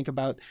 When I think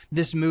about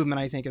this movement,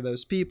 I think of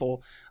those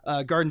people.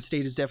 Garden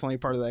State is definitely a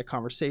part of that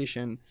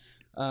conversation.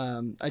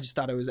 I just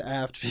thought it was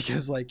apt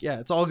because, like,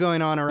 it's all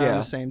going on around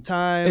the same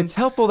time. It's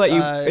helpful that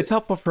it's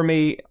helpful for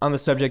me on the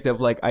subject of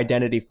like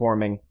identity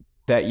forming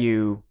that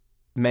you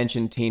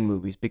mentioned teen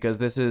movies, because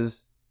this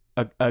is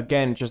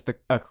again just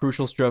a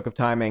crucial stroke of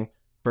timing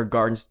for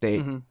Garden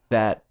State,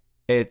 that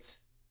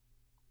it's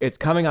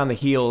coming on the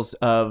heels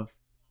of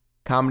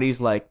comedies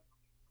like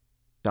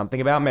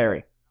Something About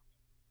Mary,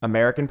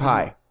 American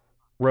Pie,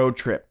 Road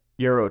Trip,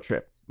 Euro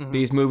Trip.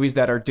 These movies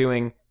that are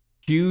doing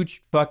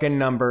huge fucking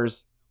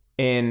numbers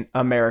in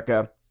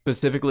America,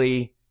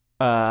 specifically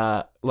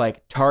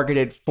like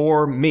targeted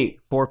for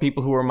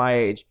people who are my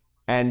age,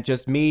 and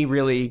just me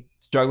really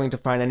struggling to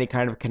find any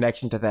kind of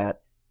connection to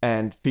that,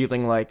 and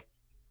feeling like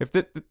if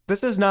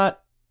this is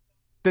not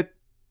that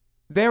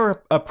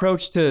their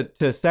approach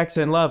to sex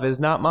and love is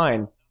not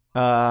mine,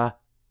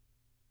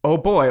 oh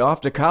boy,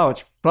 off to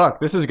college. Fuck,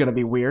 this is gonna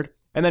be weird.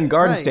 And then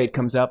Garden Right. State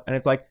comes up, and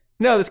it's like,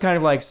 no, this kind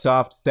of like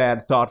soft,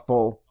 sad,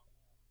 thoughtful,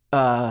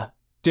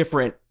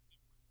 different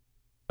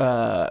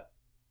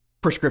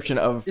prescription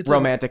of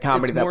romantic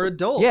comedy. It's more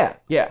adult. Yeah.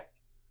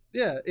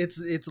 Yeah,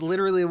 it's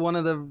literally one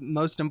of the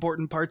most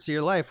important parts of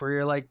your life where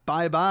you're like,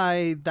 bye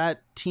bye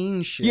that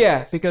teen shit.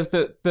 Yeah, because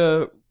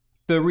the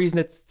reason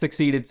it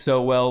succeeded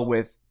so well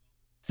with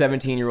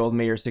 17-year-old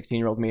me or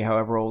 16-year-old me,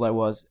 however old I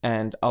was,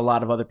 and a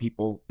lot of other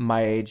people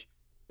my age,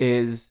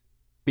 is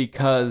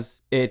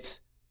because it's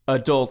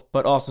adult,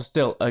 but also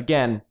still,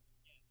 again,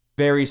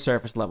 very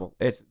surface level.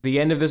 It's the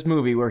end of this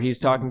movie where he's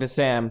talking to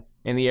Sam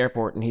in the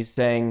airport, and he's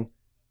saying,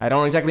 I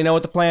don't exactly know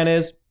what the plan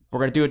is. We're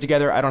going to do it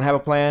together. I don't have a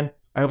plan.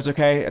 I hope it's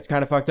okay. It's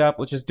kind of fucked up.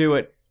 Let's just do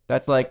it.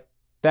 That's the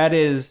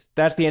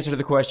answer to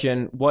the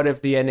question, what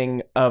if the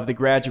ending of The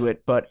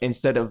Graduate, but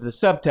instead of the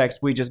subtext,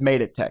 we just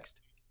made it text?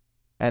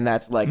 And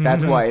that's why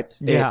it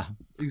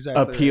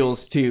exactly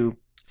appeals to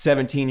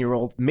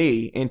 17-year-old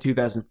me in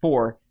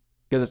 2004,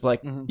 because it's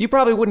like, Mhm. you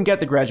probably wouldn't get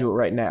The Graduate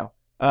right now.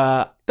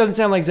 Doesn't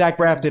sound like Zach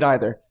Braff did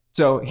either.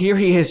 So here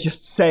he is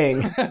just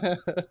saying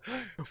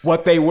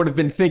what they would have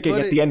been thinking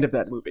But at the end of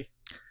that movie.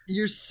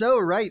 You're so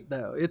right,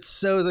 though. It's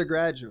so The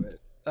Graduate.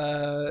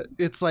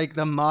 It's like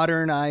the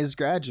modernized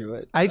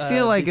Graduate. I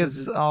feel like because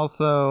it's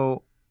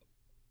also,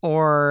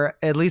 or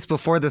at least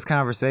before this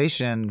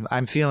conversation,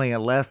 I'm feeling it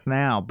less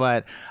now,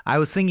 but I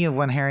was thinking of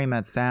When Harry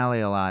Met Sally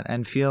a lot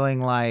and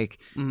feeling like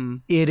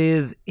Mhm. it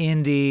is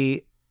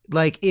indie.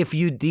 Like if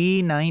you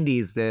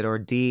D90s it or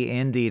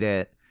D-indied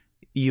it,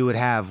 you would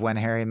have When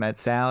Harry Met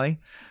Sally.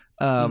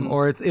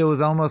 Or it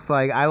was almost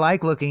like, I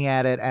like looking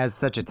at it as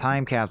such a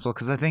time capsule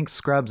because I think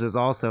Scrubs is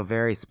also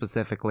very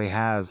specifically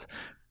has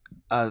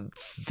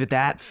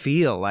that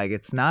feel. Like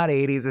it's not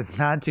 80s, it's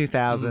not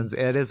 2000s,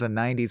 it is a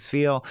 90s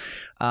feel,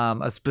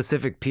 a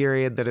specific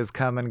period that has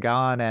come and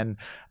gone. And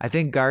I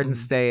think Garden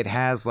State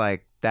has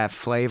like that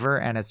flavor,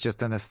 and it's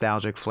just a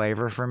nostalgic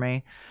flavor for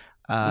me.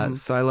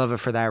 So I love it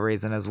for that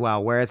reason as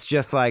well, where it's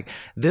just like,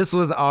 this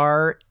was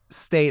our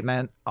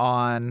statement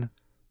on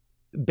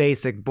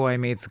basic boy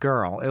meets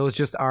girl. It was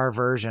just our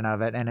version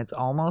of it, and it's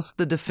almost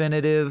the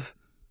definitive,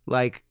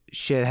 like,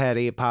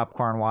 shitheady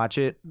popcorn watch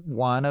it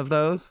one of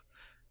those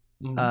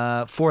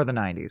for the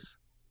 90s.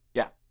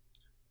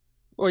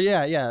 Well,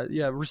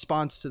 yeah.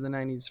 Response to the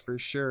 '90s for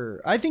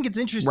sure. I think it's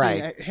interesting.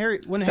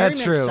 Right. When That's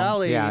Harry true. Met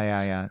Sally,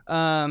 Yeah.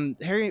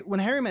 When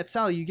Harry Met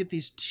Sally, you get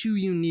these two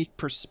unique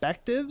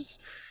perspectives.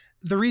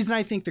 The reason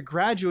I think The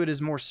Graduate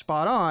is more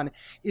spot on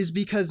is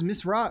because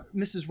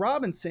Mrs.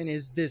 Robinson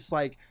is this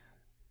like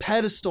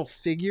pedestal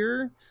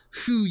figure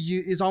who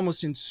is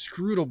almost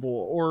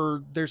inscrutable,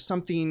 or there's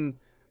something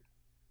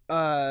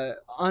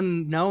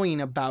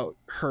unknowing about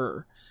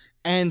her.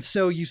 And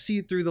so you see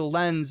it through the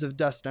lens of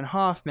Dustin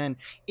Hoffman.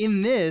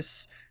 In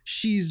this,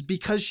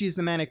 because she's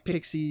the manic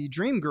pixie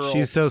dream girl.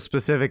 She's so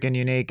specific and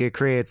unique, it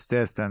creates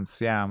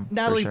distance. Yeah.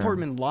 Natalie for sure.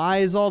 Portman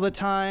lies all the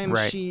time.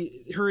 Right.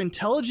 Her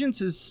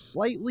intelligence is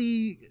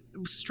slightly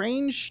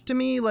strange to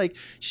me. Like,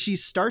 she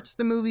starts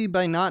the movie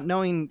by not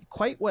knowing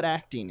quite what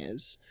acting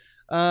is.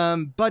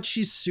 But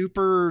she's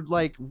super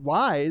like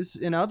wise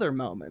in other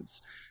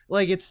moments.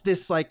 Like, it's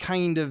this like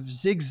kind of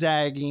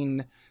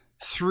zigzagging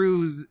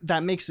through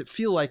that makes it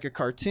feel like a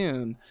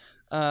cartoon,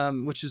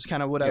 which is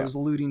kind of what I was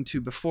alluding to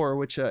before,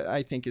 which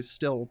I think is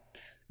still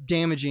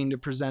damaging to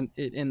present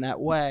it in that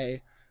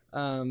way.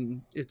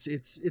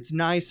 It's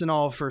nice and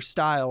all for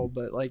style,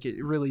 but like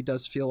it really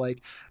does feel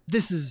like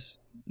this is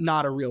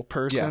not a real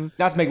person. Yeah.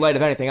 Not to make light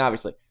of anything,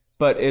 obviously,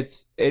 but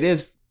it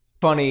is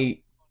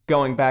funny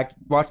going back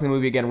watching the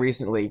movie again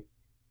recently,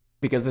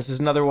 because this is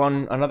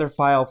another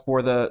file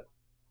for the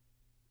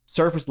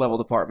surface level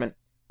department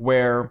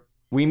where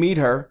we meet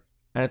her.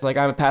 And it's like,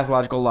 I'm a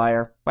pathological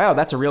liar. Wow,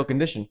 that's a real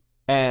condition.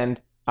 And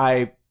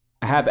I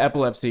have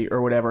epilepsy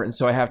or whatever, and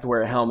so I have to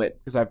wear a helmet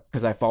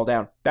because I fall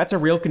down. That's a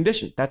real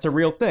condition. That's a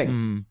real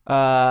thing.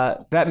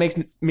 That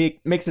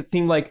makes it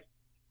seem like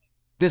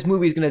this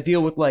movie is going to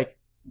deal with like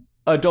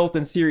adult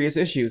and serious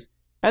issues,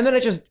 and then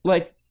it just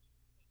like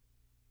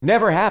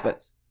never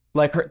happens.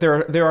 Like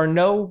there are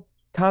no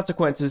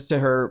consequences to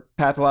her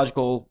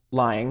pathological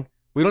lying.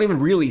 We don't even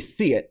really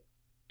see it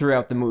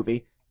throughout the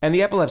movie. And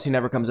the epilepsy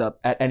never comes up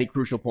at any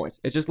crucial points.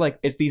 It's just like,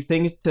 it's these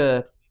things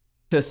to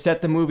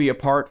set the movie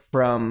apart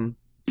from,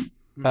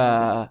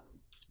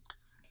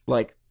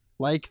 like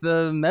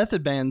the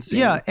Method Man scene.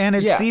 Yeah, and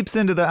it seeps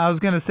into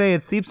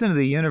it seeps into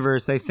the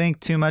universe. I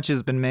think too much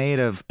has been made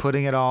of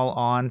putting it all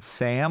on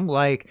Sam.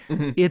 Like,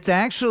 it's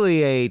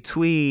actually a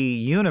twee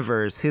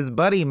universe. His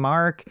buddy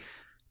Mark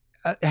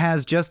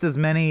has just as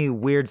many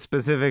weird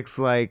specifics,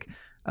 like,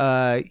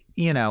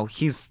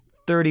 he's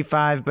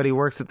 35, but he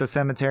works at the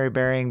cemetery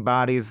burying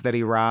bodies that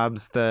he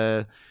robs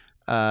them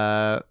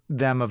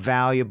of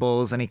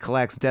valuables, and he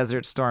collects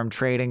Desert Storm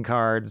trading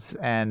cards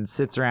and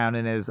sits around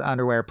in his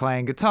underwear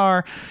playing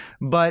guitar.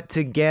 But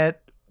to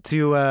get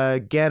to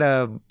get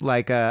a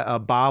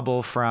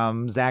bauble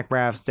from Zach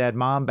Braff's dead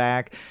mom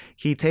back,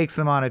 he takes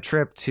them on a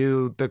trip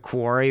to the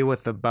quarry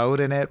with the boat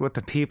in it with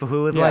the people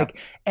who live. Yeah. Like,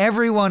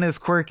 everyone is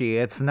quirky.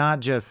 It's not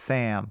just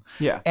Sam.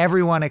 Yeah.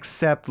 Everyone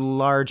except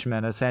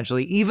Largeman,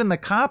 essentially. Even the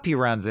cop he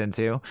runs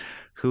into,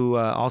 who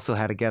also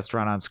had a guest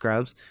run on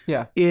Scrubs,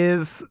 Yeah.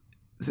 is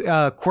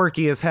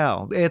quirky as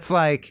hell. It's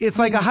like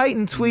a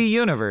heightened twee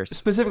universe.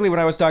 Specifically, when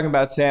I was talking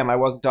about Sam, I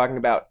wasn't talking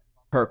about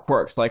her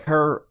quirks. Like,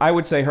 I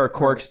would say her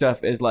quirk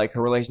stuff is like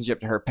her relationship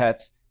to her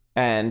pets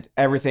and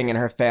everything in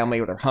her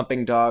family with her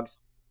humping dogs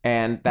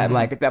and that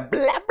like that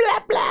blah blah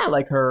blah.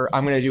 Like her,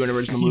 I'm gonna do an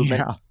original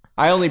movement. Yeah.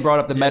 I only brought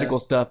up the medical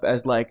stuff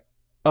as like,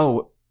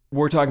 oh,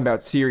 we're talking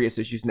about serious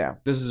issues now.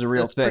 This is a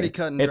real That's thing. pretty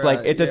cut and It's dry.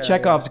 like it's a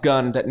Chekhov's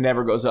gun that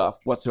never goes off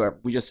whatsoever.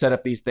 We just set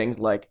up these things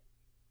like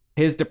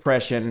his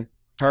depression,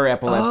 her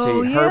epilepsy,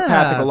 Oh, her yeah,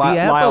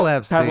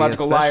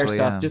 pathological liar especially,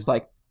 stuff. yeah. Just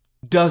like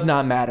does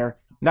not matter.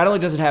 Not only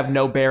does it have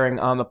no bearing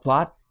on the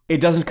plot, it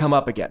doesn't come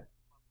up again.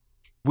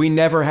 We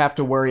never have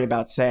to worry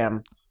about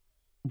Sam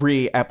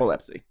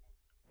re-epilepsy.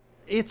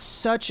 It's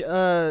such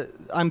a.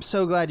 I'm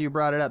so glad you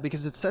brought it up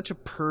because it's such a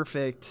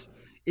perfect.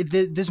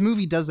 This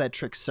movie does that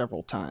trick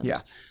several times. Yeah.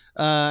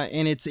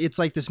 And it's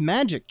like this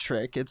magic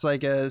trick. It's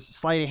like a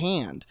sleight of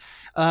hand.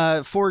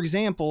 For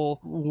example,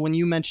 when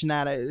you mentioned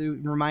that, it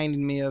reminded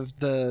me of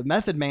the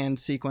Method Man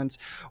sequence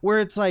where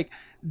it's like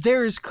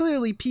there's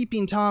clearly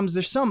peeping toms.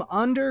 There's some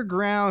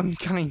underground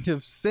kind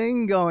of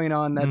thing going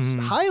on that's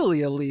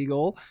highly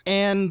illegal,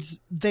 and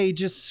they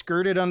just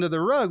skirt it under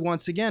the rug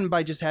once again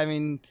by just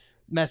having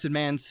Method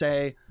Man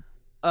say,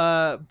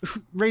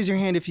 "Raise your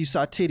hand if you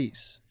saw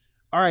titties."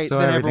 All right, So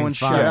then everyone everything's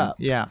shut fine. up.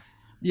 Yeah.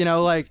 You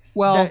know, like,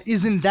 Well-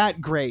 isn't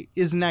that great?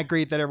 Isn't that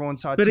great that everyone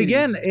saw But titties?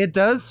 again, it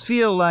does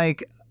feel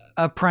like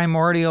a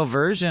primordial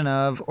version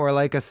of, or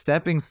like a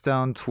stepping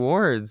stone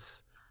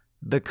towards,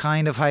 the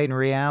kind of heightened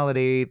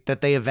reality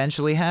that they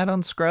eventually had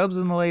on Scrubs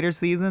in the later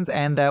seasons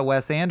and that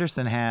Wes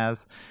Anderson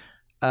has,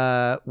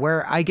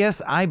 where I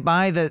guess I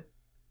bought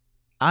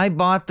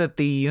that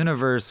the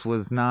universe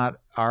was not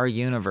our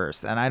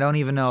universe. And I don't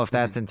even know if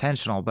that's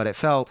intentional, but it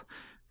felt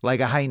like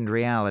a heightened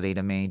reality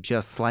to me,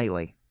 just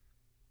slightly.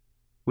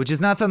 Which is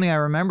not something I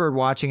remembered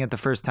watching it the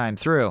first time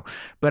through.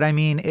 But I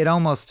mean, it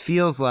almost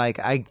feels like,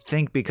 I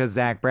think because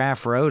Zach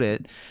Braff wrote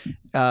it,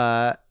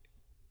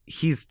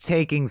 he's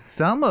taking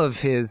some of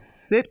his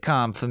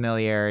sitcom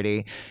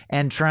familiarity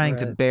and trying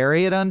to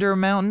bury it under a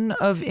mountain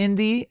of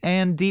indie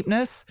and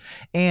deepness.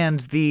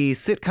 And the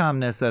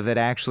sitcomness of it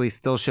actually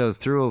still shows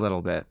through a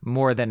little bit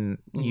more than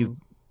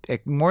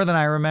more than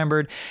I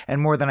remembered,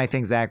 and more than I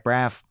think Zach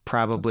Braff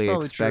probably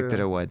expected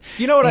true. it would.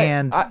 You know what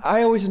And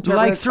I always interpret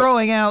like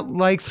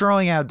it-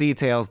 throwing out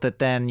details that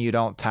then you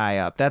don't tie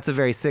up. That's a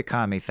very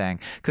sitcom-y thing,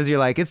 because you're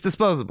like, it's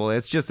disposable.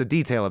 It's just a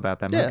detail about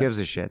them. Yeah. Who gives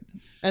a shit?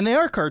 And they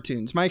are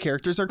cartoons. My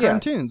characters are Yeah.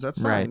 cartoons. That's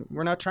fine. Right.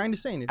 We're not trying to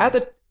say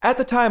anything. At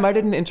the time, I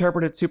didn't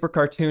interpret it super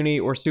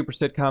cartoony or super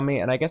sitcom-y,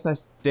 and I guess I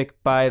stick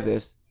by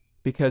this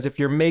because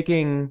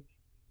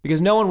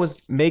because no one was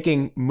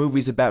making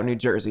movies about New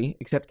Jersey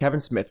except Kevin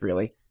Smith,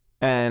 really,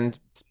 and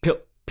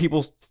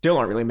people still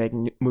aren't really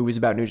making movies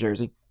about New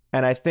Jersey.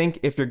 And I think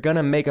if you're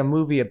gonna make a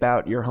movie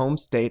about your home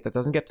state that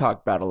doesn't get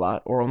talked about a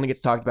lot or only gets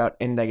talked about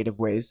in negative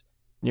ways,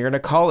 and you're gonna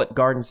call it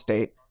Garden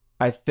State,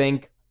 I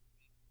think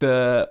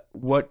the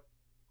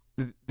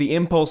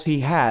impulse he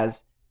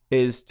has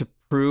is to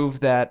prove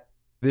that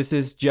this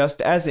is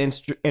just as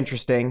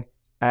interesting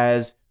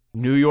as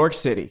New York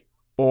City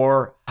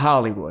or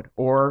Hollywood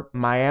or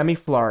Miami,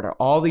 Florida.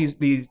 All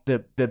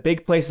the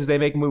big places they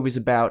make movies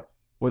about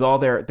with all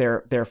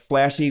their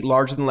flashy,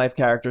 larger than life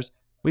characters.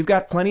 We've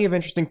got plenty of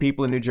interesting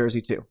people in New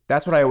Jersey too.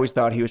 That's what I always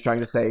thought he was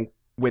trying to say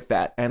with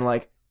that. And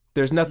like,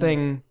 there's no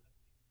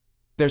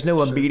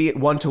immediate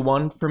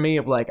one-to-one for me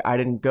of like, I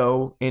didn't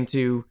go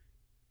into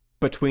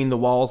between the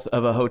walls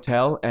of a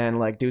hotel and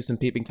like do some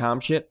peeping Tom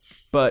shit.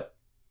 But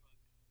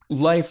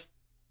life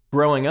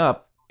growing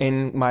up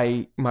in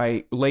my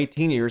late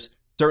teen years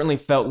certainly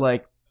felt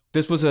like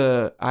this was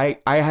I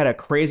had a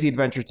crazy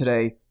adventure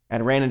today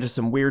and ran into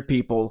some weird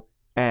people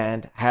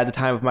and had the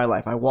time of my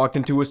life. I walked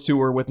into a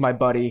sewer with my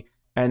buddy,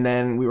 and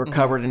then we were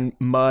covered in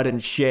mud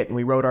and shit, and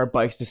we rode our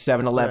bikes to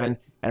 7-Eleven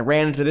and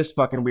ran into this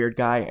fucking weird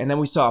guy, and then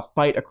we saw a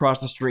fight across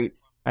the street,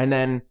 and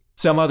then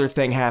some other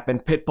thing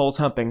happened, pit bulls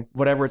humping,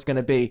 whatever it's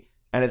gonna be,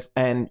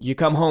 and you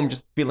come home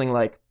just feeling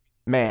like,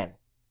 man,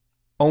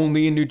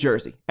 only in New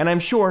Jersey. And I'm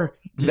sure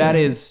that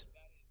is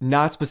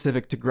not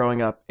specific to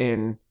growing up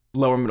in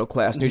lower middle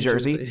class New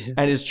Jersey,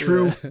 and is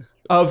true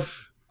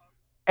of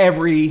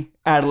every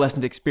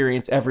adolescent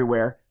experience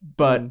everywhere.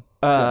 But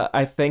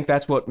I think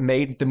that's what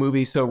made the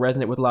movie so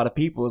resonant with a lot of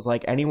people, is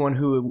like anyone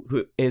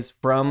who is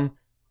from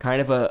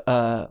kind of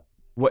a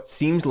what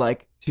seems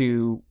like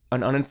to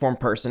an uninformed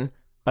person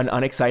an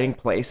unexciting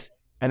place,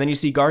 and then you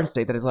see Garden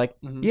State that is like,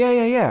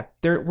 yeah,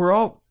 we're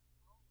all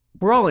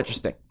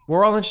interesting.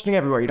 We're all interesting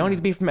everywhere. You don't need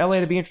to be from LA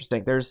to be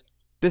interesting. There's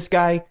this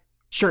guy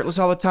shirtless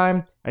all the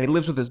time, and he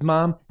lives with his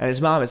mom, and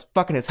his mom is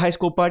fucking his high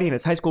school buddy, and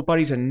his high school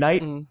buddy's a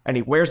knight, and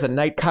he wears the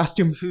knight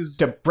costume Who's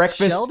to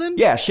breakfast. Sheldon?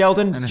 Yeah,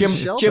 Sheldon. And Jim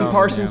Sheldon,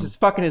 Parsons yeah. is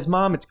fucking his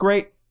mom. It's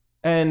great.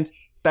 And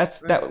that's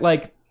that,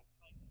 like,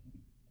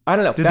 I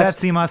don't know. Did that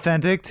seem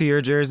authentic to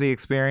your Jersey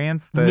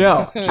experience? The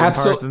No, Jim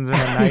absolutely Parsons in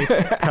a knight's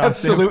costume?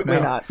 absolutely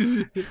No. not.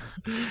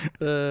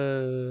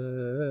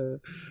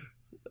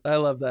 I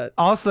love that.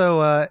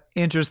 Also,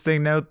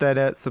 interesting note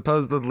that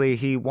supposedly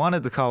he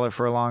wanted to call it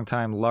for a long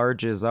time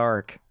Large's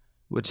Ark,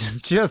 which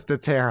is just a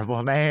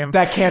terrible name.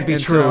 That can't be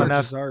Until true.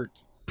 enough Large's Ark.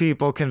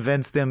 people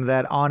convinced him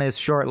that on his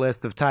short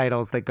list of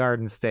titles that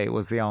Garden State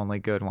was the only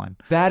good one.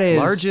 That is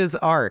Large's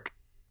Ark.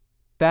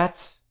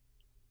 That's.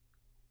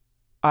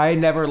 I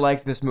never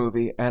liked this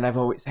movie, and I've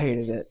always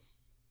hated it,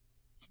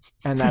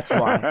 and that's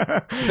why.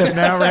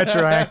 Now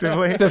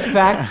retroactively.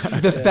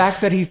 The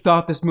fact that he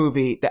thought this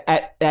movie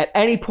that at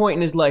any point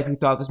in his life he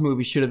thought this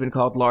movie should have been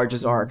called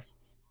Large's Ark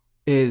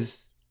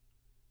is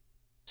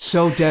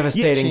so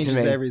devastating to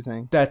Changes me.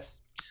 everything. That's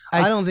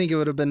I don't think it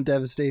would have been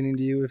devastating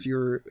to you if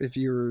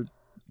you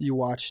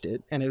watched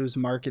it and it was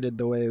marketed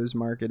the way it was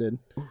marketed.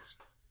 Like,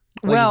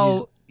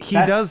 Well, he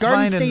does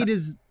Garden find State an,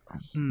 is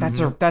he finds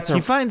an that's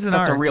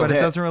a arc, real but it hit.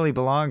 doesn't really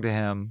belong to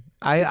him.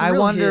 It's a I real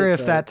wonder hit, if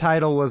though. that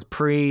title was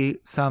pre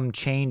some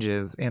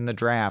changes in the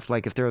draft,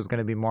 like if there was going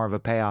to be more of a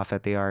payoff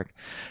at the arc.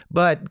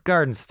 But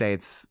Garden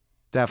State's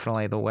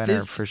definitely the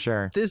winner for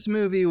sure. This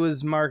movie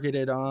was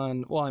marketed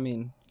on, well, I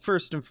mean,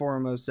 first and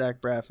foremost,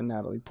 Zach Braff and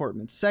Natalie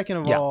Portman. Second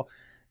of Yeah. all,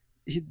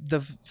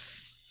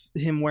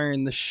 him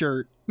wearing the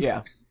shirt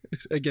yeah.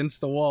 against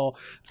the wall.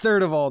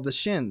 Third of all, the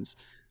shins.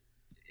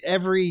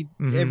 Every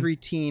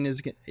teen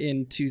is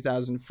in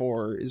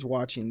 2004 is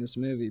watching this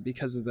movie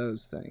because of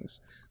those things,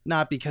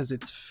 not because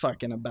it's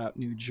fucking about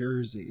New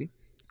Jersey.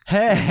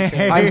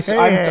 Hey, I'm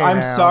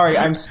now. sorry.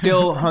 I'm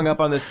still hung up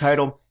on this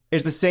title.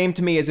 It's the same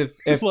to me as if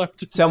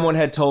someone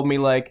had told me,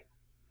 like,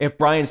 if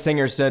Bryan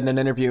Singer said in an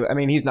interview, I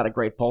mean, he's not a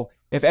great poll.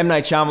 If M.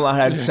 Night Shyamalan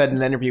had said in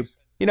an interview,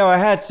 you know, I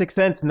had Sixth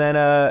Sense, and then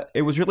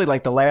it was really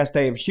like the last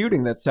day of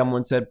shooting that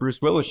someone said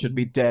Bruce Willis should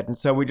be dead, and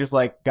so we just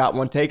like got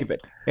one take of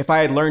it. If I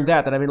had learned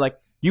that, then I'd be like,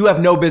 you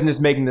have no business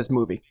making this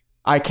movie.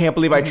 I can't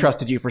believe I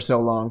trusted you for so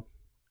long.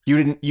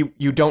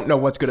 You don't know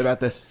what's good about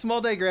this.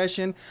 Small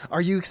digression. Are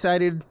you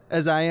excited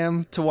as I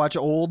am to watch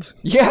Old?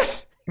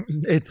 Yes.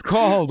 It's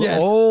called Yes.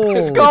 Old.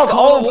 It's called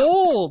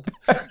Old.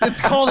 It's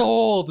called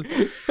Old.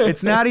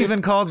 It's not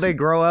even called They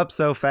Grow Up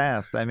So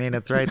Fast. I mean,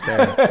 it's right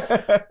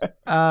there.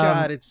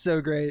 God, it's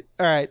so great.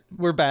 All right,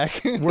 we're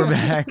back. We're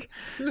back.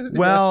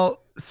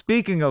 Well,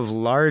 speaking of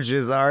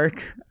Large's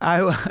Ark,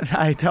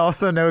 I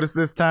also noticed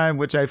this time,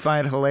 which I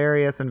find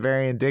hilarious and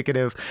very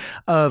indicative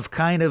of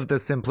kind of the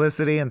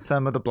simplicity and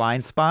some of the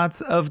blind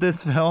spots of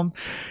this film,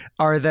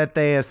 are that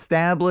they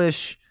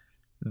establish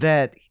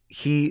that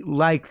he,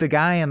 like the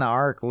guy in the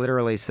ark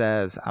literally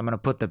says, I'm going to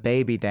put the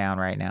baby down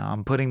right now.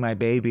 I'm putting my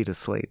baby to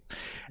sleep.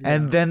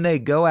 And then they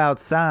go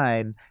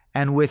outside,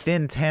 and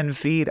within 10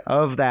 feet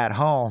of that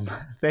home,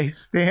 they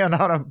stand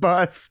on a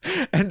bus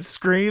and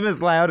scream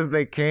as loud as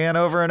they can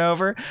over and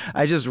over.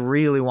 I just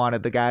really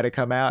wanted the guy to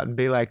come out and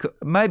be like,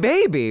 my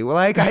baby,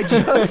 like I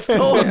just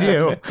told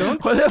you.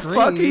 Don't What the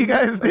fuck are you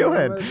guys scream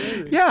over doing? my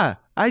baby. Yeah,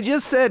 I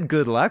just said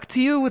good luck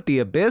to you with the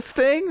abyss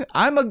thing.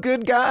 I'm a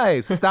good guy.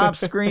 Stop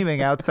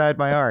screaming outside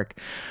my ark.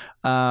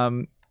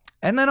 And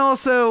then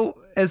also,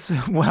 as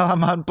well,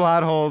 I'm on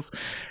plot holes,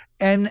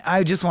 and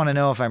I just want to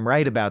know if I'm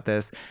right about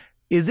this.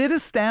 Is it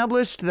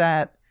established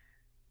that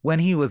when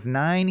he was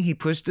 9, he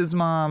pushed his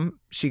mom,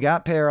 she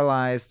got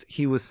paralyzed,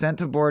 he was sent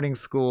to boarding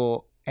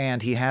school,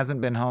 and he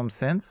hasn't been home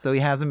since? So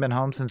he hasn't been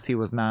home since he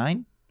was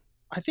 9?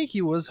 I think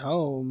he was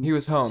home. He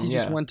was home. He yeah.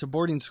 just went to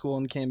boarding school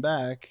and came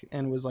back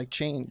and was like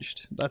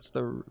changed. That's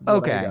the what I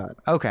Okay. got.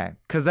 Okay.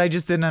 Because I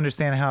just didn't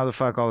understand how the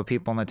fuck all the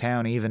people in the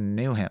town even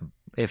knew him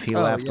if he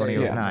Oh, left yeah, when he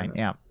was yeah. 9.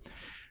 Yeah.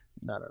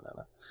 No.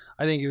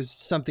 I think it was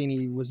something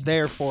he was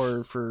there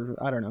for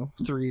I don't know,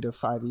 3 to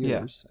 5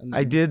 years. And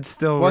I did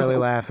still Wasn't-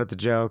 really laugh at the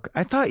joke.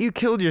 I thought you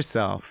killed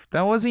yourself.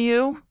 That wasn't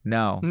you?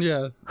 No.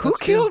 Yeah. Who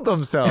that's killed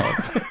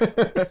themselves?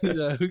 good.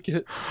 Yeah, who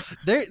killed?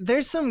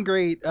 There's some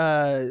great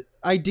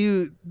I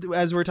do,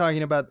 as we're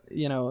talking about,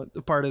 you know,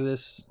 the part of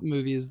this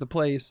movie is the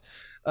place.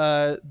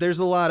 There's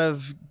a lot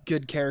of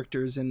good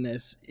characters in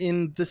this,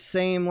 in the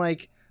same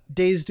like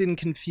Dazed and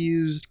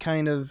Confused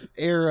kind of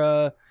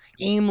era.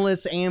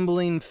 Aimless,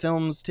 ambling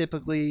films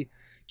typically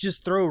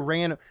just throw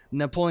random.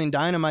 Napoleon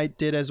Dynamite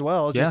did as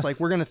well. Just Yes. like,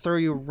 we're gonna throw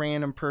you a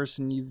random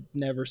person you've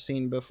never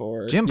seen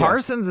before. Jim Yeah.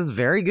 Parsons is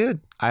very good.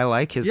 I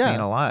like his Yeah.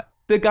 scene a lot.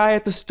 The guy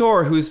at the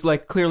store who's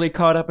like clearly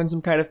caught up in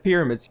some kind of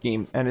pyramid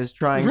scheme and is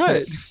trying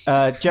Right.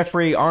 to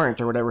Jeffrey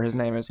Arndt or whatever his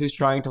name is, who's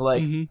trying to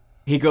like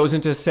he goes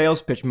into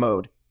sales pitch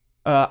mode.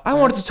 I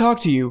wanted to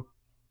talk to you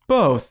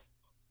both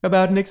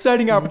about an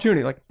exciting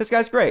opportunity. Like, this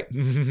guy's great.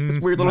 This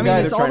weird little I guy mean,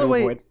 they're it's all trying the to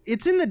way. avoid.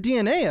 It's in the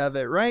DNA of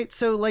it, right?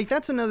 So, like,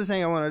 that's another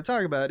thing I wanted to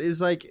talk about is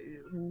like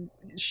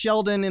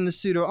Sheldon in the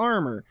suit of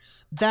armor.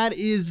 That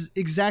is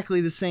exactly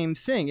the same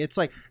thing. It's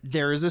like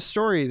there is a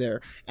story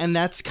there, and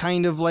that's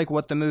kind of like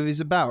what the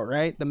movie's about,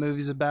 right? The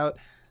movie's about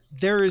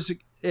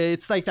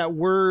it's like that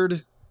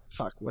word.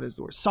 Fuck, what is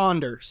the word?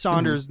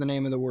 Sonder is the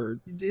name of the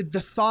word.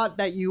 The thought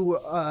that you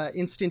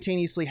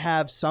instantaneously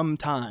have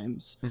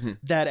sometimes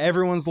that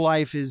everyone's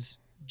life is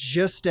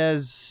just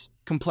as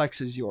complex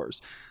as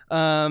yours.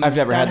 I've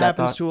never had that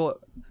thought.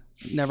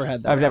 Never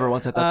had that. I've never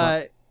once had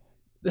that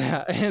thought.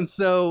 Yeah, and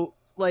so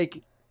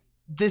like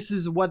this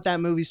is what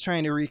that movie's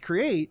trying to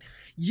recreate.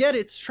 Yet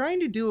it's trying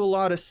to do a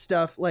lot of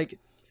stuff. Like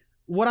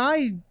what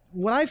I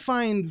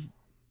find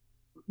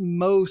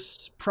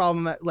most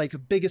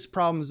biggest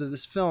problems of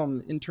this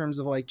film in terms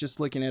of like just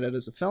looking at it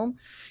as a film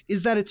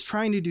is that it's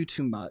trying to do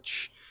too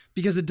much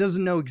because it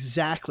doesn't know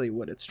exactly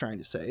what it's trying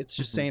to say. It's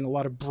just saying a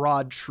lot of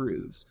broad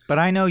truths. But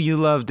I know you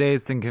love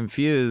Dazed and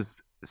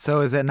Confused.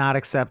 So is it not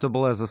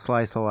acceptable as a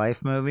slice of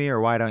life movie,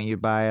 or why don't you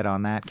buy it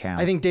on that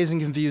count? I think Dazed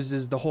and Confused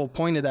is the whole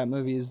point of that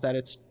movie, is that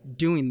it's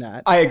doing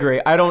that. I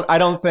agree. I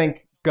don't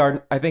think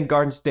I think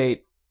Garden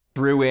State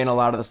threw in a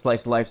lot of the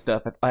slice of life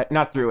stuff.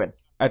 Not threw in.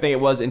 I think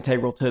it was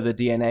integral to the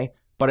DNA,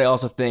 but I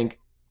also think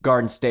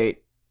Garden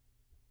State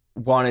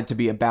wanted to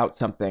be about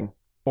something,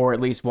 or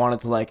at least wanted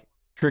to like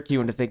trick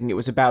you into thinking it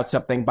was about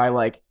something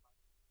by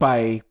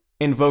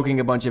invoking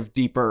a bunch of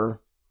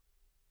deeper,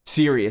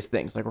 serious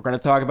things. Like, we're going to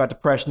talk about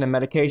depression and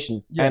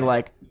medication, and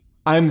like,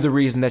 I'm the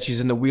reason that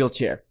she's in the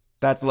wheelchair.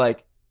 That's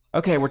like,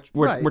 okay,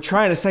 we're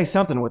trying to say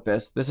something with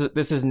this.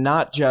 This is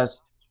not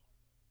just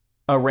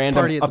a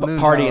random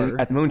party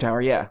at the Moon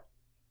Tower. Yeah.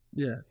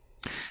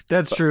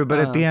 That's true, but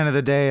at the end of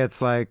the day,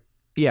 it's like,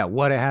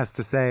 what it has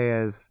to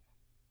say is,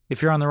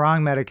 if you're on the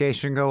wrong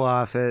medication, go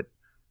off it.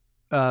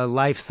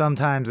 Life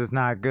sometimes is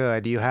not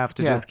good. You have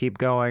to just keep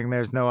going.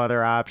 There's no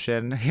other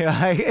option.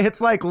 It's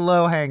like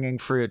low-hanging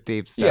fruit,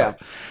 deep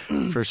stuff,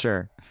 for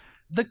sure.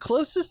 The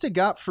closest it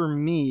got for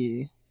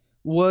me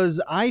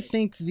was, I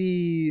think,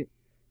 the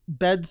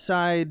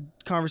bedside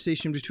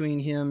conversation between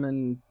him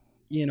and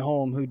Ian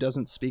Holm, who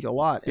doesn't speak a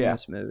lot in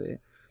this movie,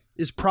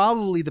 is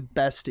probably the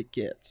best it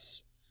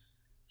gets.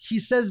 He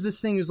says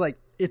this thing is like,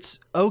 it's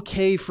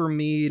okay for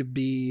me to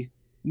be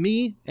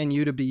me and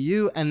you to be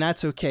you, and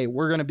that's okay.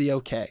 We're going to be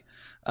okay.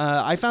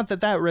 I found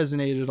that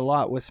resonated a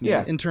lot with me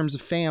in terms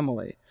of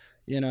family,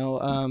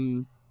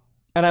 and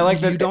I like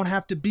that you don't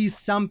have to be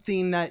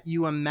something that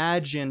you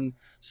imagine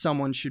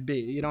someone should be.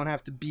 You don't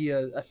have to be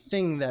a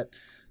thing that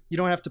you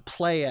don't have to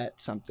play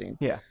at something.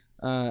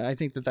 I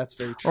think that's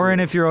very true.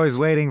 And if you're always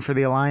waiting for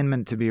the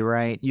alignment to be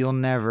right, you'll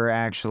never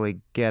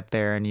actually get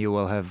there, and you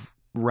will have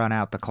run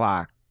out the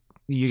clock.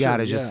 You got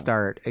to just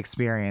start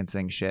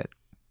experiencing shit.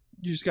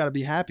 You just got to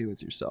be happy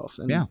with yourself.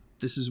 And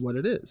this is what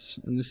it is.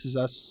 And this is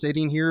us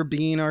sitting here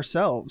being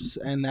ourselves.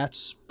 And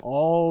that's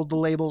all the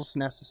labels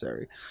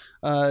necessary.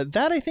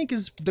 That, I think,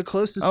 is the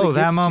closest it gets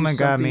that moment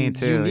to got me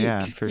too. Unique.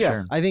 Yeah, for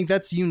sure. I think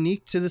that's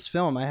unique to this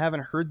film. I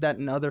haven't heard that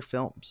in other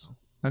films.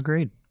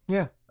 Agreed.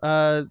 Yeah.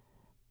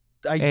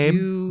 Abe,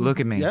 look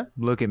at me. Yeah?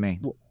 Look at me.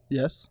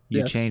 Yes.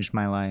 You changed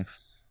my life.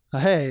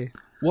 Hey.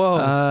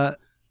 Whoa.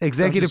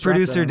 Executive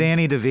producer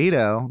Danny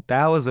DeVito.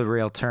 That was a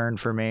real turn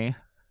for me.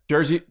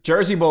 Jersey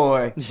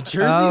boy. Jersey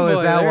boy.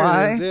 Is that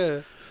why?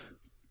 Yeah.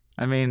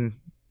 I mean,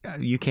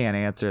 you can't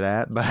answer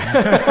that, but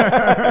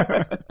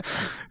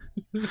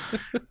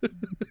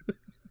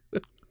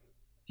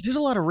he did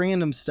a lot of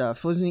random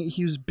stuff, wasn't he?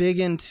 He was big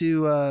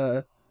into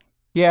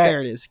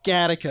there it is,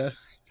 Gattaca.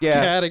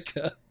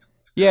 Gattaca.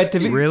 Yeah,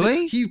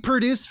 really? He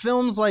produced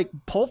films like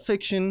Pulp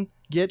Fiction,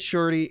 Get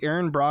Shorty,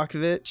 Aaron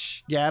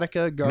Brockovich,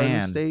 Gattaca,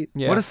 Garden State.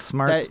 Yeah. What a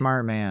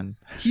smart man.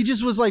 He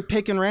just was like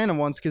picking random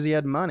ones because he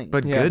had money.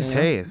 But good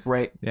taste.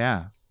 Right.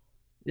 Yeah.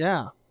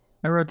 Yeah.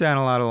 I wrote down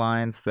a lot of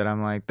lines that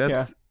I'm like,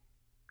 it's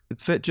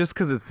fit. Just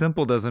because it's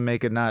simple doesn't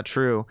make it not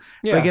true.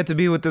 If I get to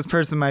be with this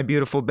person, my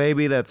beautiful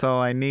baby, that's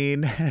all I need.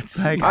 It's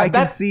like, I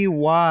can see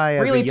why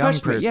as really a young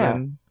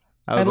person.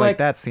 I was like,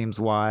 that seems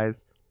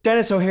wise.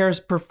 Dennis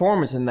O'Hare's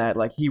performance in that,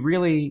 like, he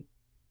really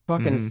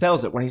fucking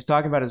sells it when he's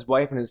talking about his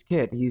wife and his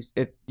kid.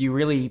 You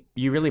really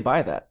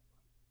buy that,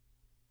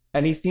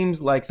 and he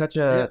seems like such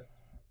a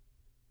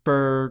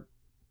for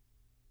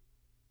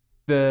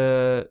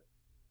the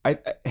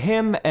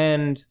him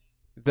and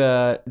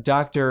the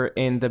doctor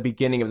in the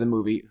beginning of the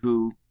movie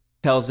who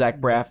tells Zach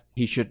Braff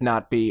he should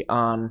not be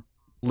on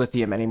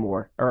lithium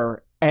anymore,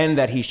 and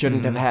that he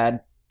shouldn't have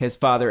had his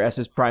father as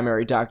his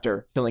primary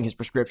doctor filling his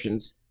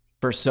prescriptions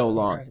for so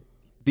long. Right.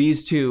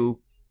 These two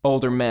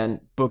older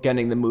men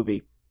bookending the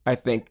movie, I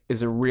think,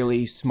 is a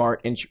really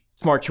smart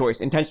choice,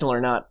 intentional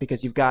or not,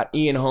 because you've got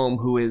Ian Holm,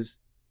 who is,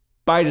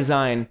 by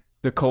design,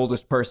 the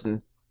coldest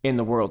person in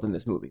the world in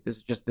this movie. This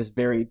is just this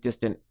very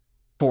distant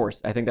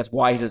force. I think that's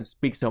why he doesn't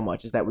speak so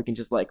much, is that we can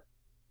just, like,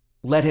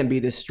 let him be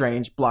this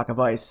strange block of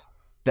ice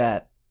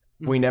that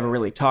we never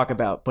really talk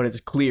about, but it's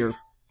clear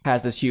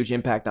has this huge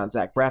impact on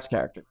Zach Braff's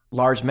character.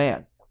 Large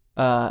man.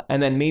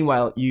 And then,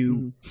 meanwhile,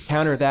 you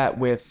counter that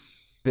with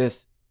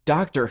this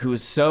doctor who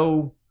is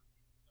so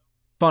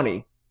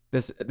funny,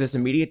 this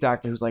immediate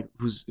doctor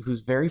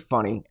who's very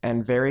funny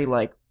and very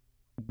like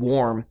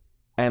warm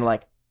and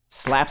like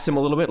slaps him a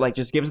little bit, like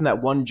just gives him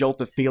that one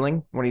jolt of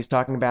feeling when he's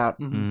talking about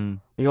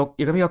you're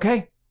gonna be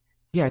okay.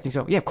 Yeah, I think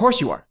so. Yeah, of course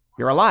you are.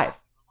 You're alive.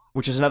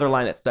 which is another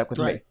line that stuck with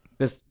me. Right.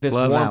 This Love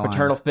that warm line.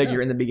 paternal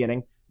figure in the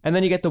beginning, and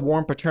then you get the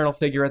warm paternal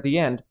figure at the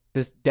end.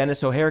 This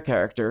Dennis O'Hare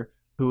character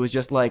who is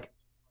just like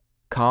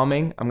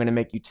calming. I'm gonna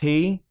make you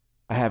tea.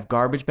 I have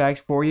garbage bags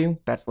for you.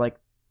 That's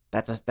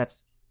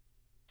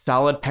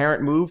solid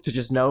parent move to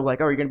just know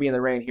like, oh, you're gonna be in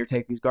the rain. Here,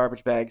 take these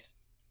garbage bags.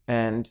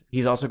 And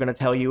he's also gonna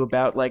tell you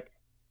about like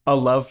a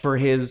love for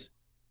his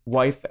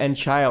wife and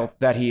child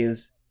that he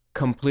is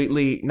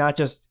completely not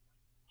just.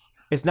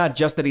 It's not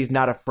just that he's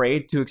not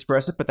afraid to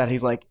express it, but that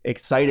he's like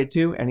excited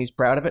to, and he's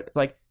proud of it.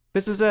 Like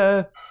this is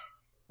a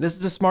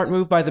smart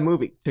move by the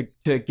movie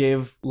to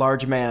give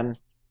Large Man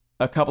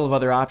a couple of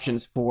other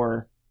options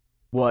for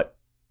what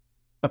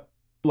a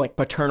like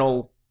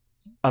paternal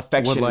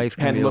affection What life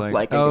can be look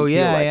like. and Oh can feel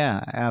yeah, like.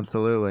 yeah,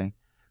 absolutely.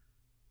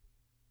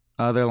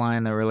 Other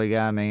line that really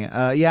got me.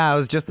 Yeah, I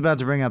was just about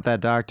to bring up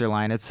that doctor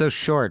line. It's so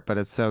short, but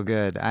it's so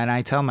good, and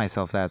I tell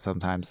myself that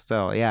sometimes.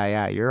 Still,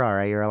 yeah, you're all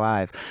right. You're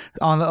alive.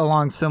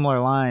 Along similar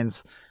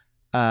lines,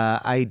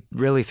 I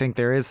really think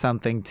there is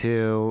something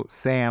to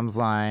Sam's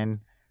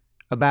line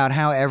about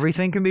how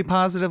everything can be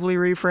positively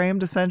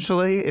reframed,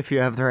 essentially, if you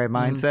have the right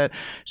mindset.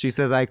 She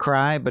says, I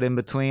cry, but in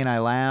between I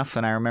laugh,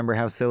 and I remember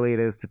how silly it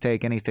is to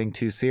take anything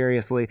too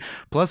seriously.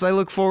 Plus, I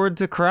look forward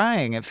to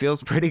crying. It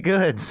feels pretty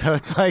good, so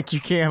it's like you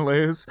can't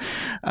lose.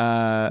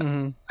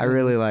 I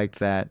really liked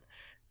that.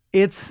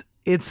 It's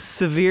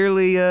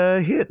severely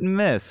hit and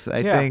miss.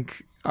 I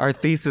think our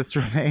thesis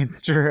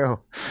remains true,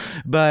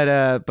 but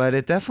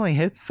it definitely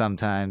hits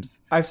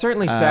sometimes. I've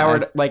certainly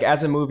soured, like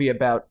as a movie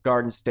about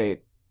Garden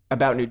State,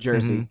 about New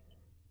Jersey,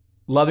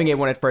 loving it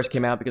when it first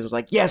came out because it was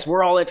like, yes,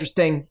 we're all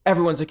interesting.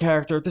 Everyone's a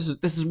character. This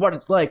is what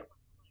it's like.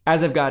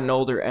 As I've gotten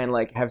older and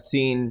like have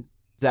seen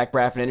Zach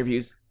Braff in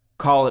interviews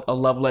call it a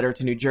love letter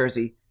to New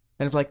Jersey,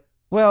 and it's like,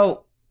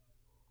 well,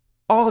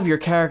 all of your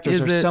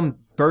characters are some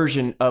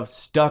version of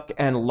stuck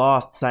and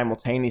lost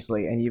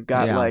simultaneously, and you've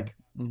got like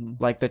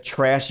the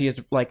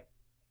trashiest, like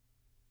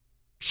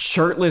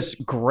shirtless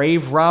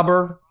grave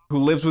robber who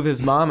lives with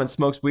his mom and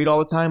smokes weed all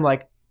the time.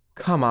 Like,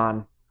 come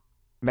on,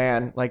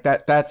 man. Like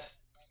that's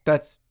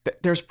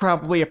there's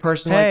probably a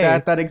person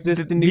like that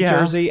exists in New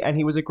Jersey, and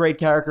he was a great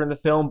character in the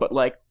film, but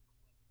like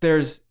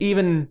there's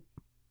even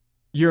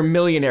your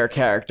millionaire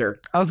character.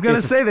 I was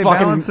gonna say they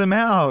balance him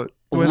out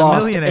with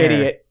lost a millionaire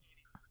idiot.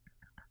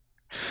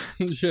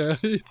 Yeah,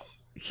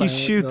 he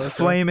shoots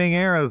flaming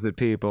arrows at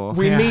people.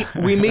 We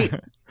meet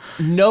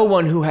no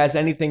one who has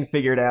anything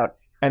figured out,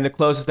 and the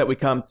closest that we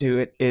come to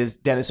it is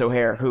Dennis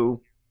O'Hare,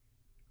 who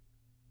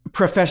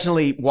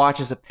professionally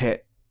watches a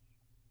pit.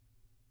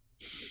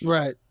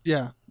 Right.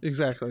 Yeah.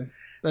 Exactly.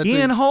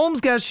 Ian Holmes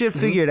got shit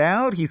figured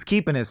out. He's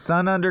keeping his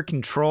son under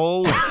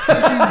control with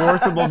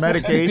forcible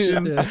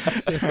medications.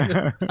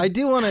 Yeah. I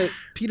do want to.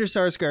 Peter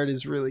Sarsgaard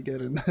is really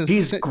good in this.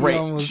 He's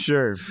great.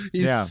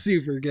 He's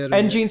super good.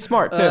 And Gene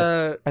Smart too.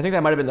 I think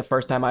that might have been the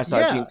first time I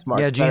saw Gene Smart.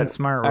 Yeah, Gene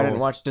Smart. I didn't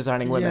watch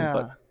Designing Women,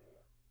 but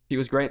he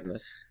was great in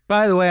this.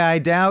 By the way, I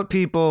doubt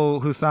people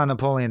who saw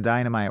Napoleon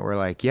Dynamite were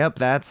like, "Yep,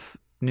 that's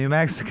New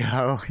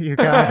Mexico. You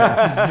got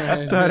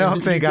us." So I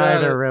don't think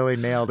either really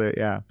nailed it.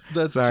 Yeah.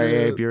 That's Sorry, true.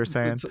 Abe, you were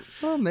saying.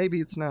 Well, maybe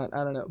it's not.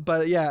 I don't know.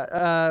 But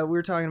yeah, we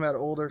were talking about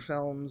older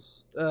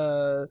films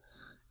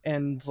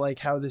and like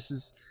how this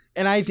is.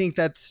 And I think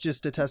that's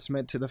just a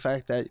testament to the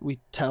fact that we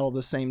tell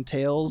the same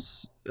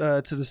tales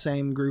to the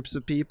same groups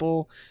of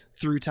people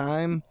through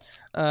time.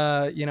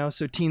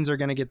 So teens are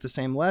going to get the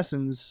same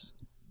lessons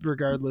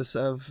regardless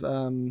of,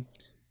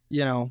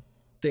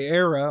 the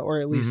era, or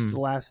at least the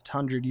last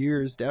 100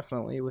 years,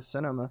 definitely with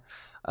cinema.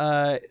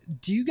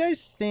 Do you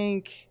guys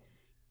think,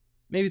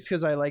 maybe it's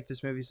because I like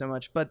this movie so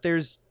much, but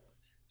there's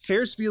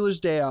Ferris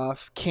Bueller's Day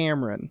Off,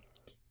 Cameron.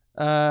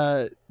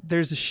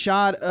 There's a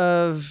shot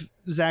of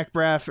Zach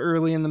Braff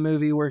early in the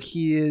movie where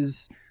he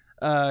is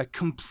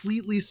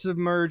completely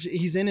submerged.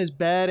 He's in his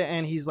bed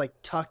and he's like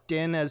tucked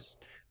as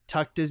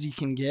you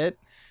can get,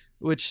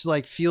 which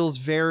like feels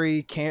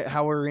very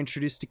how we're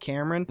introduced to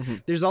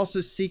Cameron. There's also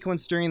a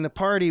sequence during the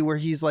party where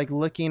he's like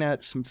looking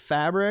at some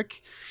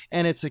fabric,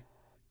 and it's a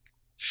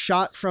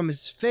shot from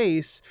his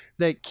face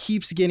that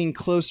keeps getting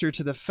closer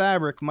to the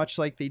fabric, much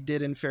like they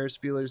did in Ferris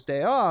Bueller's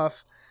Day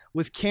Off,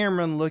 with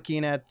Cameron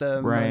looking at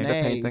the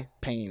Monet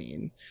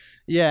painting.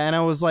 Yeah, and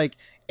I was like,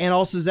 and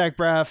also Zach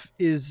Braff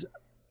is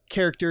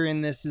character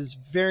in this is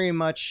very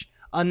much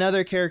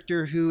another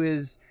character who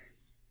is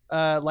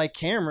like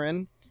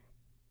Cameron,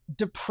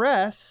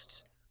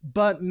 depressed,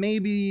 but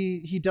maybe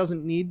he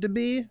doesn't need to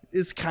be,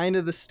 is kind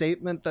of the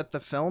statement that the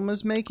film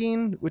is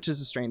making, which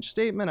is a strange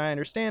statement, I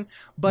understand,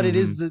 but it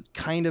is the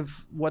kind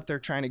of what they're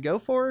trying to go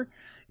for,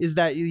 is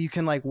that you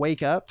can like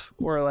wake up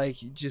or like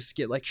just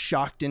get like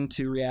shocked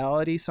into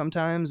reality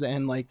sometimes,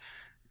 and like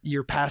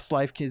your past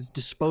life is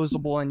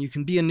disposable and you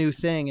can be a new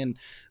thing, and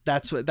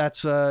that's what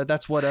adulthood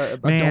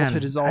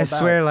is all about. I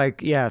swear, like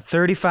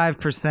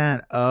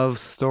 35% of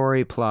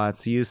story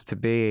plots used to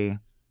be,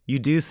 you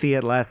do see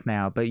it less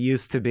now, but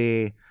used to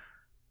be,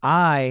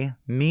 I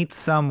meet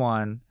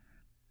someone,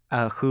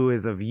 who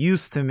is of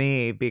use to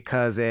me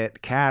because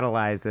it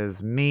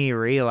catalyzes me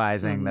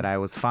realizing that I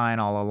was fine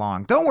all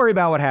along. Don't worry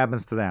about what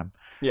happens to them.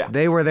 Yeah.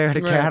 They were there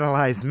to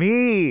catalyze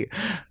me.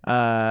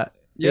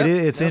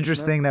 It's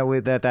interesting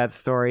that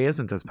story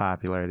isn't as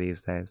popular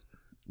these days.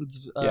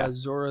 It's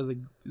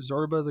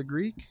Zorba the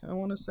Greek, I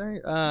want to say.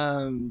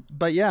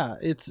 But yeah,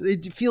 it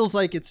feels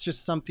like it's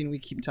just something we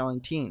keep telling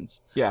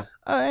teens. Yeah.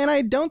 And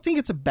I don't think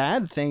it's a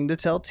bad thing to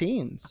tell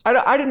teens.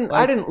 I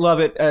didn't love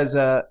it as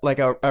a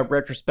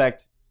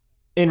retrospect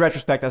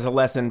as a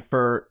lesson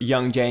for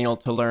young Daniel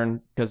to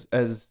learn, because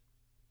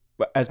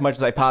as much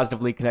as I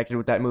positively connected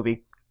with that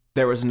movie,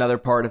 there was another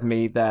part of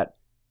me that,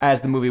 as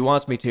the movie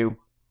wants me to,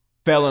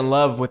 fell in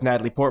love with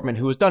Natalie Portman,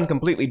 who was done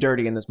completely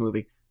dirty in this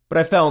movie. But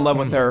I fell in love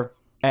with her,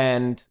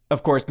 and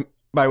of course,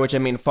 by which I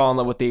mean fall in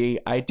love with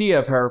the idea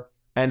of her,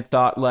 and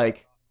thought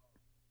like,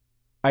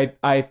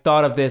 I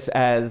thought of this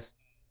as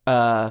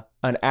an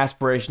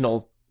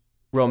aspirational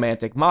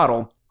romantic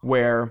model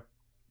where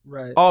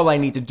all I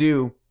need to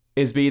do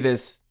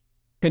is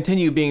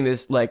continue being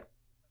this like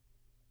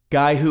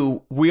guy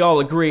who we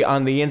all agree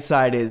on the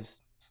inside is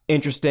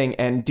interesting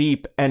and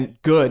deep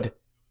and good,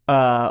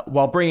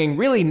 while bringing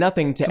really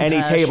nothing to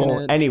any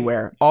table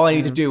anywhere. All I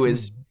need to do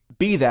is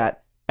be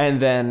that,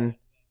 and then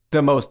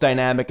the most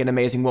dynamic and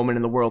amazing woman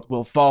in the world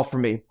will fall for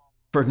me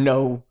for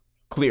no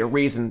clear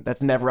reason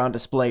that's never on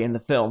display in the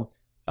film.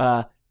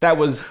 That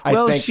was, I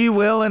think, she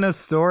will in a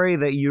story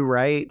that you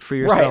write for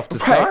yourself to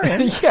star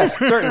in. Yes,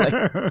 certainly.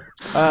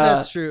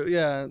 That's true.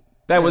 Yeah.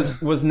 That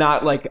was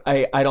not like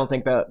I don't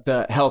think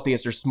the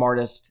healthiest or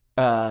smartest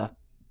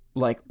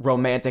like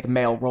romantic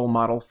male role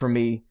model for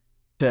me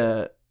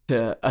to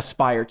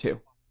aspire to,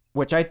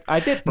 which I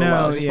did for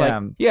a while.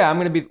 I'm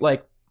gonna be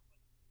like,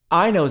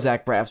 I know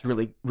Zach Braff's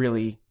really,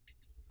 really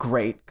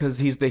great because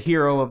he's the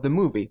hero of the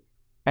movie,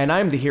 and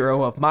I'm the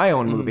hero of my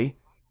own movie.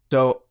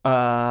 So,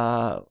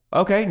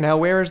 okay, now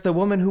where is the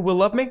woman who will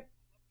love me?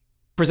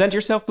 Present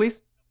yourself,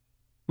 please.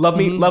 Love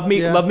me, love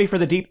me for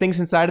the deep things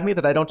inside of me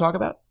that I don't talk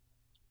about.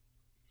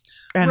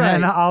 And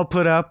then I'll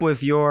put up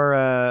with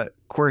your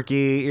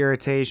quirky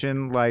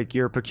irritation, like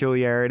your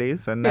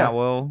peculiarities, and that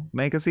will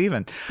make us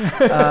even.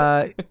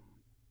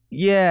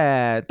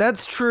 Yeah,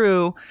 that's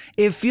true.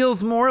 It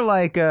feels more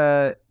like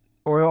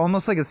or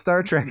almost like a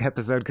Star Trek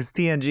episode, because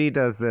TNG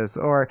does this,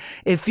 or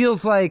it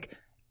feels like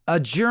a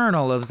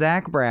journal of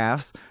Zach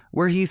Braff's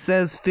where he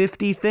says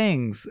 50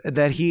 things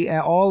that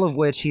all of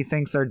which he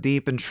thinks are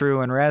deep and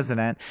true and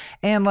resonant,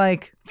 and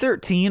like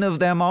 13 of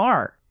them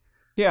are.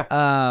 Yeah.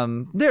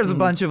 There's a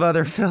bunch of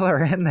other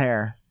filler in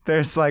there.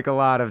 There's like a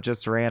lot of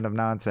just random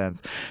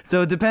nonsense.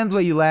 So it depends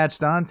what you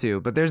latched onto,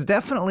 but there's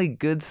definitely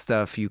good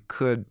stuff you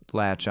could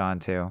latch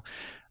onto.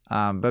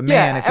 But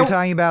man, if you're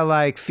talking about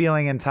like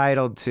feeling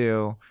entitled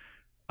to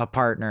a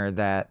partner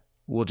that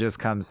will just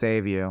come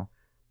save you,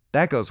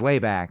 that goes way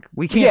back.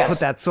 We can't put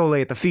that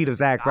solely at the feet of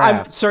Zach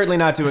Braff. I'm certainly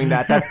not doing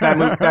that.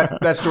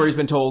 That story's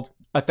been told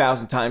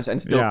 1,000 times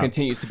and still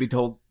continues to be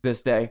told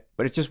this day.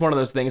 But it's just one of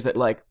those things that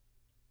like,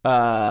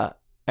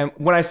 and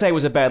when I say it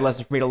was a bad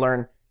lesson for me to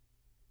learn,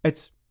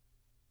 it's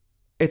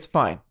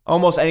fine.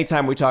 Almost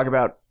anytime we talk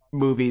about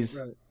movies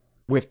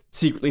with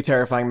secretly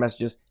terrifying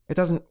messages,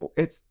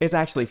 it's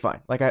actually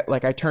fine. Like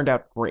I turned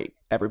out great,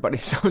 everybody.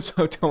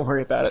 So don't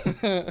worry about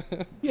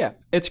it. Yeah.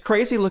 It's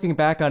crazy looking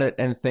back on it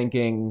and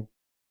thinking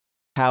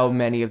how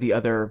many of the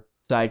other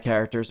side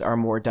characters are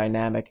more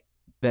dynamic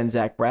than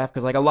Zach Braff.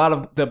 Because like a lot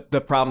of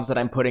the problems that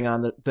I'm putting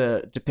on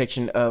the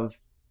depiction of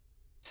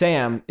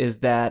Sam is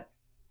that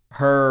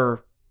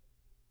her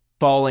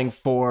falling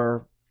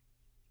for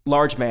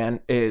Large Man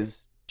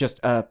is just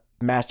a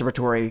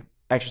masturbatory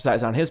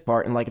exercise on his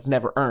part, and like it's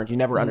never earned. You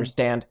never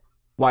understand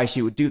why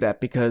she would do that,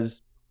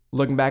 because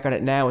looking back on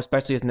it now,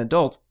 especially as an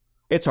adult,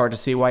 it's hard to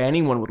see why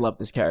anyone would love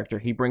this character.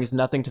 He brings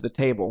nothing to the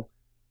table.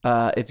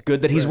 It's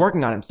good that he's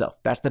working on himself.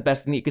 That's the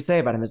best thing you could say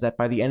about him, is that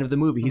by the end of the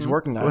movie, he's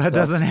working on himself. That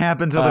doesn't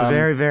happen till the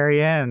very,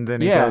 very end,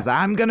 and he goes,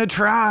 "I'm gonna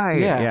try."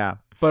 Yeah.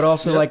 But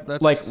also, like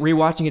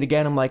rewatching it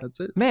again, I'm like,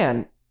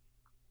 man,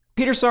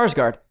 Peter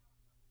Sarsgaard,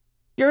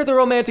 you're the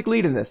romantic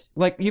lead in this.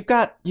 Like you're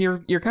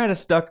kind of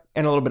stuck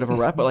in a little bit of a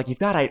rut, but like you've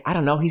got, I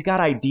don't know, he's got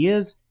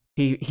ideas.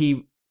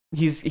 He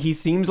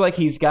seems like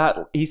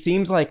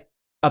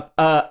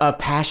a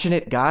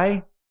passionate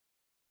guy.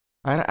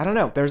 I don't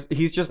know.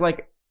 He's just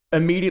like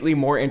immediately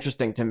more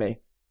interesting to me,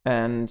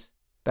 and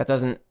that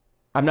doesn't.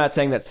 I'm not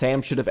saying that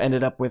Sam should have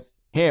ended up with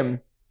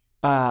him.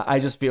 I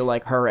just feel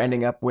like her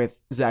ending up with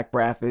Zach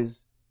Braff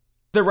is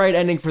the right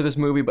ending for this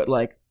movie, but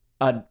like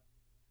an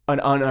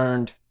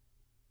unearned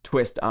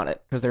twist on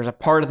it, because there's a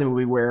part of the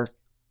movie where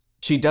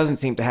she doesn't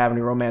seem to have any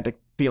romantic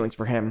feelings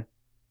for him,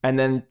 and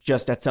then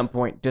just at some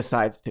point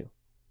decides to.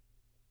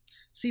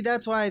 See,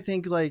 that's why I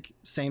think like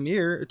same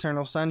year,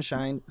 Eternal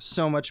Sunshine,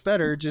 so much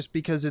better, just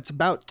because it's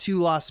about two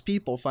lost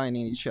people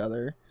finding each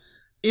other.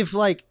 If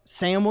like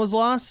Sam was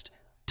lost,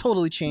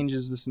 totally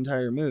changes this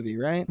entire movie,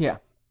 right? Yeah.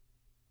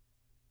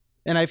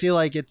 And I feel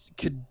like it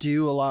could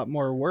do a lot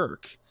more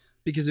work.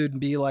 because it would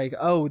be like,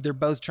 oh, they're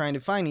both trying to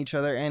find each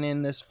other, and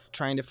in this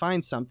trying to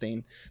find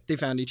something, they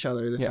found each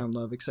other, they found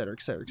love, etc.,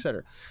 etc.,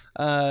 etc.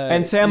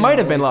 And Sam might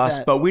have been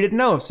lost, but we didn't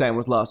know if Sam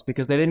was lost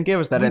because they didn't give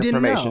us that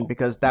information,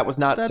 because that was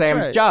not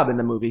Sam's job in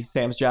the movie.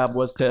 Sam's job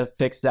was to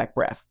fix Zach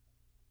Braff.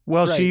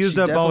 Well, she used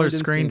up all her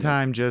screen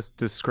time just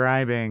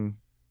describing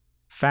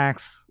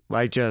facts,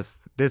 like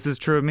just, this is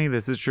true of me,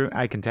 this is true,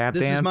 I can tap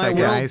dance, I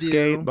can ice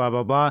skate, blah,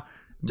 blah, blah.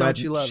 But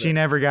she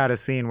never got a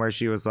scene where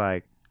she was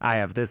like, I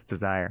have this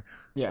desire.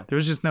 Yeah. There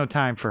was just no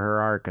time for her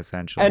arc,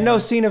 essentially. And no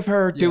scene of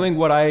her doing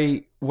what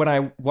when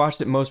I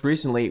watched it most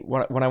recently,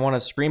 when I want to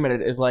scream at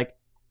it, is like,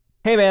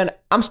 hey man,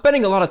 I'm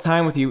spending a lot of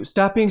time with you.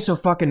 Stop being so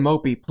fucking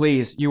mopey,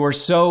 please. You are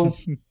so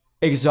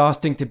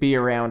exhausting to be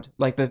around.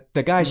 Like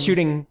the guy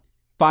shooting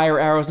fire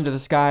arrows into the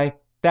sky,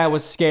 that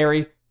was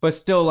scary, but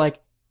still like,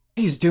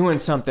 he's doing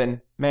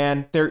something,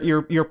 man.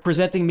 You're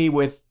presenting me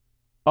with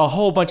a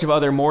whole bunch of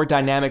other more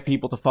dynamic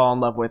people to fall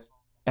in love with,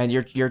 and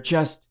you're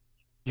just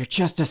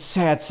a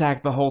sad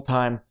sack the whole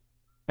time.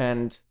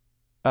 And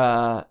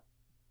that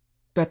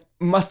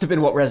must have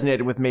been what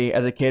resonated with me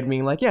as a kid,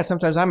 being like, yeah,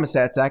 sometimes I'm a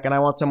sad sack and I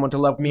want someone to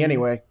love me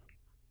anyway.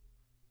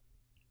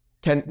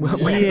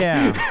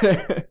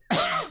 Yeah.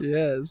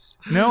 Yes.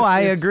 No,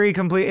 I agree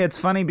completely. It's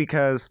funny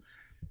because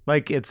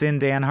like it's in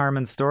Dan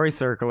Harmon's story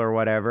circle or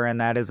whatever,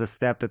 and that is a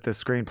step that the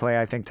screenplay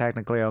I think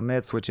technically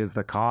omits, which is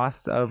the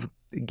cost of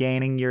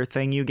gaining your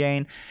thing you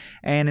gain.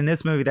 And in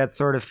this movie, that's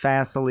sort of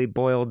facilely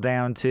boiled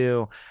down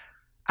to,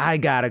 I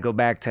gotta go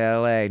back to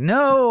LA.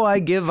 No, I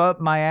give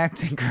up my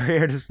acting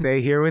career to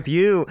stay here with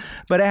you.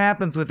 But it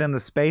happens within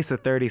the space of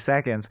 30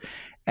 seconds.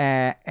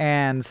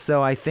 And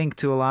so I think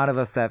to a lot of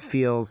us that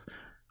feels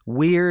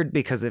weird,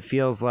 because it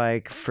feels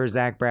like for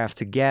Zach Braff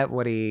to get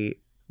what he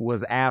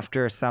was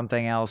after,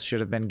 something else should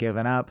have been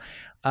given up.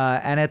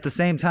 And at the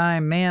same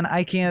time, man,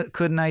 I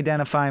couldn't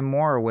identify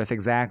more with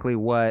exactly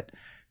what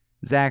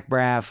Zach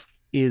Braff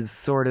is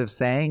sort of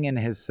saying in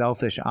his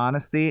selfish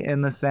honesty,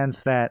 in the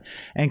sense that,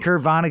 and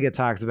Kurt Vonnegut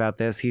talks about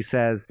this, he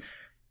says,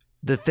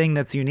 the thing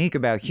that's unique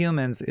about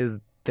humans is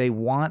they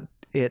want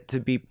it to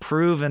be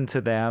proven to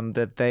them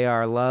that they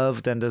are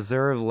loved and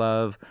deserve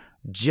love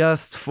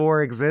just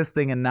for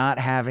existing and not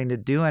having to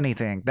do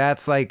anything.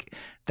 That's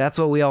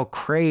what we all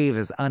crave,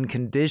 is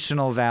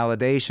unconditional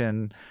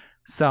validation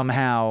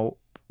somehow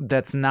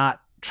that's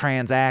not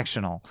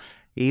transactional.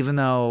 Even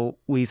though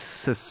we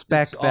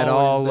suspect that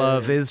all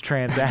love is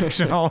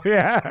transactional.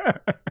 Yeah.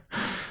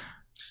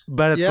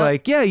 But it's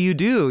like, yeah, you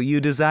do.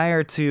 You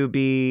desire to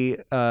be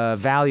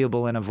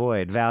valuable in a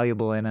void,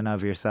 valuable in and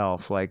of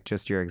yourself, like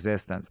just your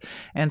existence.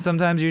 And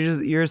sometimes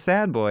you're a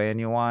sad boy and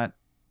you want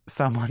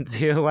someone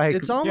to like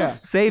it's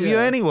almost, save you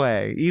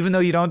anyway, even though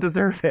you don't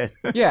deserve it.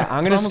 Yeah,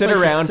 I'm going to sit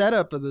around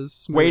setup of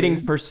this movie,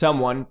 waiting for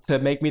someone to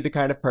make me the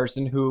kind of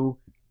person who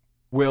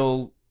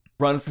will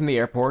run from the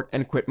airport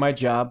and quit my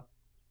job.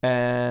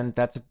 And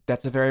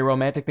that's a very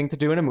romantic thing to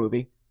do in a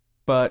movie,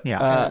 but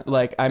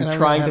like I'm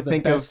trying to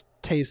think of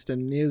taste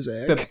in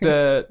music.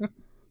 The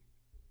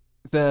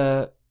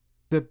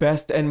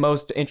best and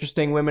most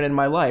interesting women in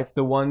my life,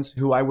 the ones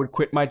who I would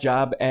quit my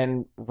job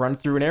and run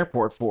through an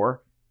airport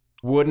for,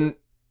 wouldn't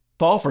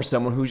fall for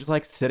someone who's just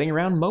like sitting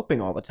around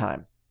moping all the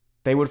time.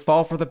 They would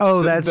fall for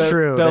that's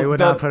true. They would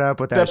not put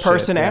up with that. The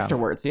person shit,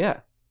 afterwards,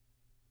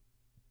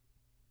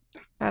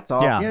 That's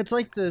all. Yeah, it's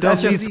like the. They'll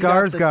see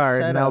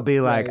Skarsgård and they'll be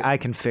like, I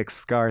can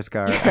fix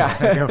Skarsgård.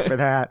 Yeah. Go for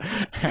that.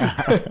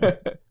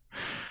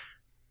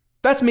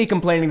 That's me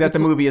complaining that the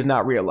movie is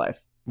not real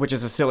life, which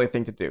is a silly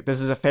thing to do. This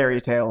is a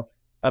fairy tale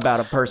about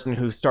a person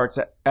who starts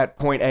at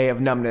point A of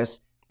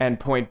numbness and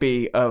point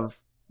B of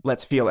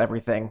let's feel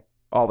everything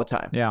all the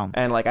time. Yeah.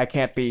 And like, I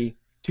can't be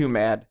too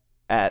mad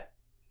at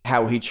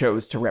how he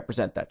chose to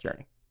represent that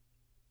journey.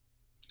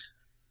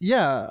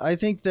 Yeah, I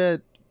think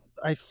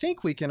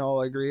we can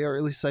all agree, or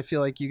at least I feel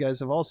like you guys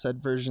have all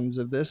said versions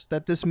of this,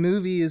 that this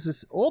movie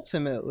is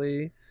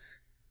ultimately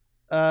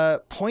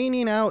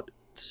pointing out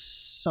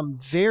some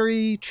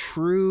very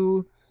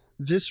true,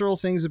 visceral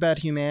things about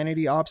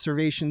humanity,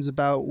 observations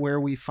about where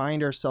we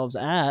find ourselves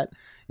at.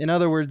 In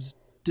other words,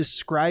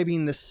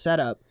 describing the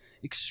setup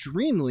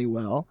extremely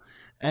well,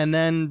 and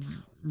then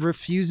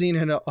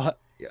refusing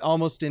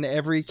almost in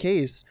every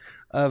case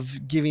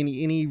of giving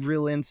any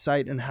real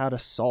insight on how to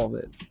solve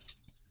it.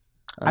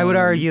 I would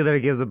argue that it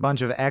gives a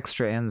bunch of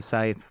extra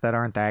insights that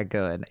aren't that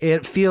good.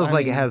 It feels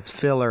like it has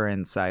filler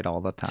insight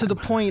all the time. To the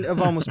point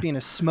of almost being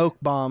a smoke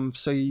bomb,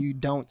 so you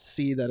don't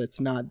see that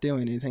it's not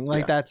doing anything.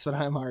 That's what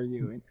I'm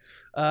arguing.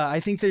 I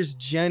think there's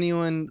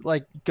genuine,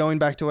 like going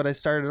back to what I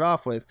started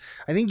off with,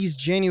 I think he's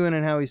genuine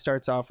in how he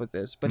starts off with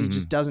this, but he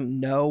just doesn't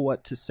know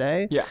what to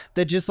say. Yeah.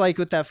 That just like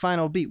with that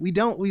final beat, we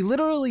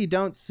literally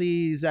don't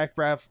see Zach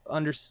Braff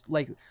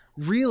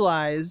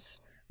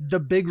realize the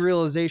big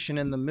realization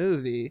in the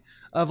movie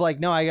of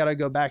like, no, I got to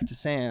go back to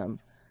Sam.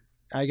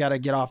 I got to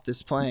get off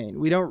this plane.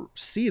 We don't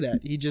see that.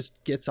 He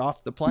just gets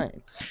off the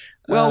plane.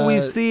 Well, we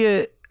see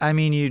it. I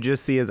mean, you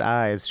just see his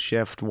eyes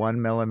shift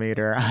 1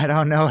 millimeter. I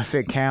don't know if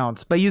it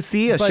counts, but you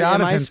see a shot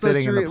of him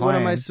sitting in the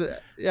plane.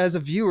 As a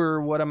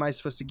viewer, what am I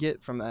supposed to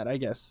get from that? I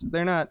guess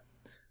they're not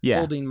Yeah.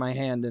 holding my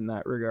hand in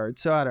that regard.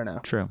 So I don't know.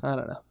 True. I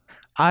don't know.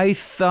 I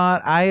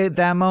thought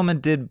that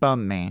moment did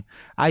bump me.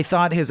 I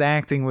thought his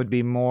acting would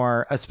be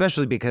more,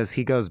 especially because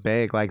he goes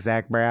big like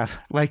Zach Braff,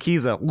 like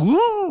he's a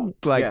woo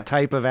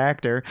type of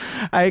actor.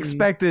 I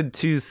expected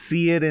to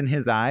see it in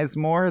his eyes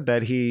more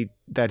that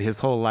his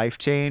whole life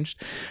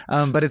changed.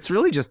 But it's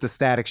really just a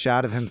static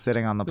shot of him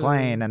sitting on the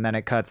plane, and then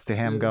it cuts to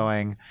him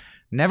going,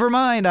 "Never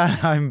mind,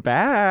 I'm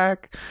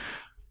back."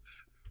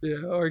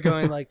 Yeah, or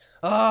going like,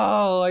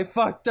 "Oh, I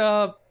fucked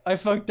up. I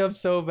fucked up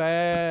so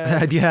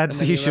bad." Yeah, And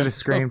then he he should have runs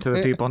screamed to the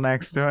away. people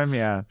next to him.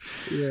 Yeah.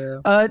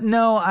 Yeah.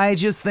 No, I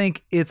just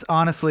think it's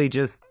honestly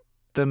just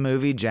the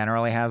movie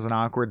generally has an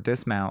awkward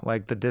dismount.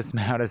 Like the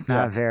dismount is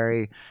not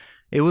very.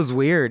 It was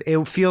weird.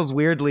 It feels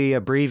weirdly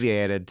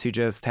abbreviated to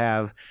just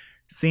have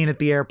scene at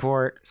the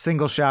airport,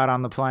 single shot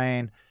on the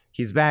plane.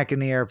 He's back in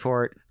the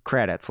airport.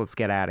 Credits. Let's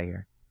get out of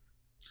here.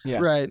 Yeah.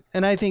 Right.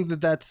 And I think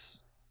that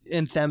that's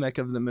anthemic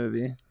of the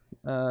movie.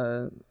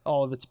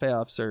 All of its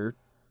payoffs are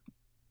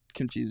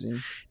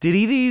confusing. Did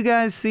either of you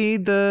guys see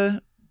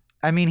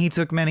he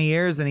took many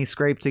years and he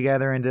scraped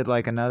together and did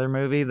like another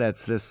movie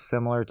that's this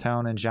similar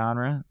tone and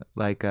genre.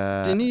 Like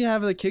Didn't he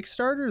have a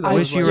Kickstarter? I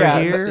Wish You Were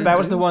Here? That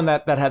was the one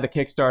that had the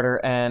Kickstarter,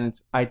 and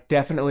I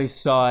definitely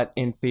saw it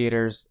in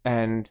theaters,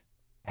 and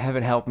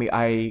heaven help me,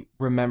 I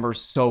remember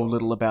so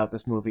little about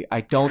this movie.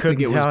 I don't Couldn't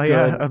think it was tell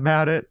good. you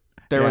about it.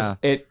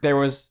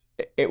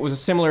 It was a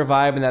similar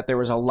vibe in that there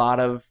was a lot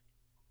of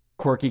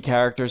quirky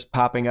characters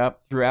popping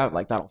up throughout.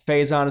 Like Donald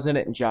Faison is in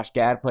it, and Josh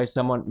Gad plays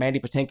someone. Mandy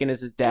Patinkin is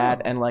his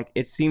dad, and like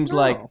it seems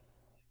like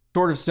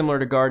sort of similar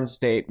to Garden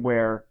State,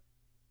 where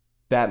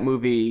that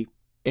movie,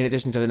 in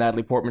addition to the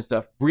Natalie Portman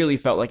stuff, really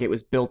felt like it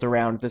was built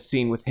around the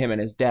scene with him and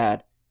his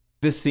dad.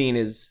 This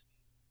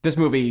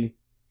movie,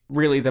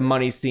 really the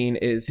money scene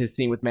is his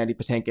scene with Mandy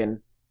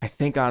Patinkin, I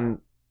think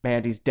on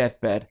Mandy's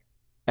deathbed,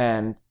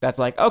 and that's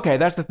like, okay,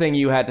 that's the thing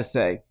you had to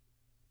say.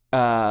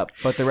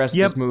 But the rest of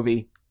this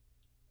movie,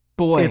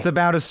 boy, it's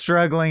about a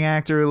struggling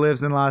actor who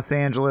lives in Los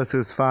Angeles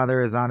whose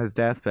father is on his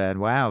deathbed.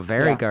 Wow,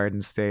 very Garden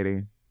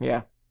Statey.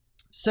 Yeah.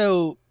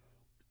 So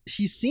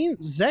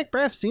Zach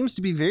Braff seems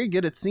to be very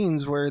good at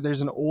scenes where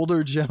there's an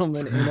older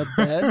gentleman in a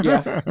bed,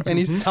 and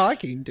he's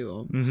talking to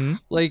him. Mm-hmm.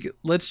 Like,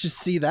 let's just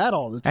see that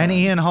all the time. And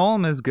Ian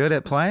Holm is good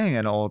at playing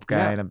an old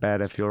guy in a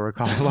bed, if you'll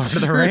recall Lord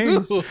of the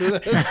Rings.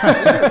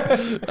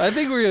 I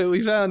think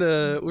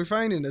we're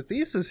finding a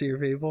thesis here,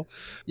 people.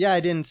 Yeah,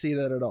 I didn't see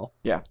that at all.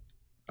 Yeah.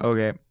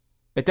 Okay.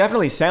 It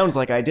definitely sounds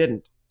like I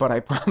didn't, but I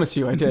promise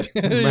you I did.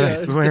 But I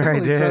swear I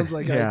it did. Sounds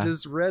like Yeah. I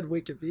just read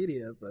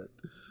Wikipedia,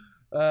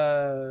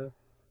 but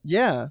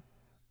yeah,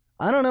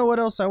 I don't know what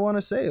else I want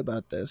to say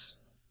about this.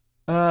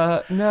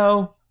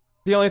 No.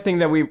 The only thing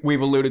that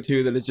we've alluded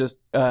to that is just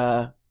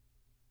an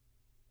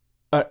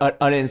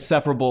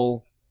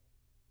insufferable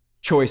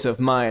choice of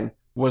mine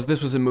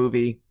was a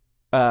movie,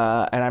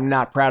 and I'm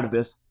not proud of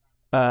this.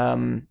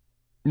 No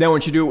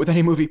one should do it with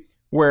any movie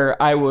where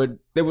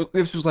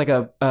this was like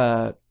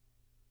a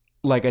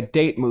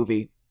date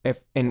movie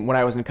when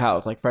I was in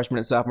college, like freshman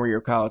and sophomore year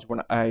of college,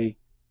 when I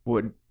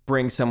would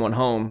bring someone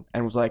home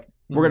and was like,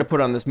 we're going to put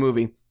on this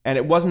movie. And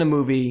it wasn't a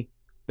movie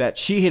that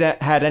she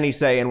had any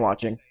say in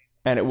watching.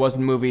 And it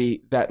wasn't a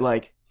movie that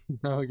like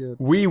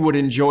we would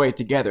enjoy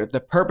together. The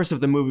purpose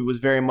of the movie was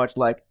very much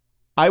like,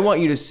 I want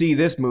you to see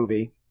this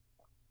movie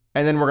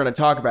and then we're going to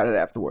talk about it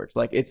afterwards.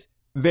 Like it's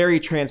very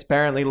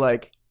transparently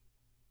like,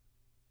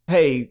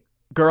 hey,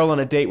 girl on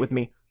a date with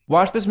me,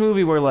 watch this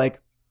movie where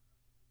like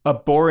a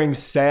boring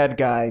sad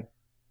guy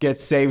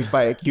gets saved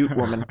by a cute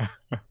woman.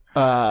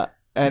 And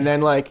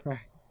then like,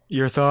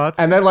 your thoughts?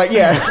 and then like,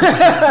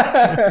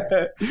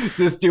 yeah,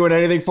 just doing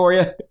anything for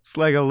you. It's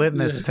like a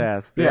litmus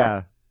test.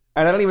 Yeah.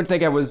 And I don't even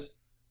think I wasn't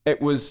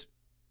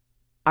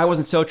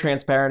so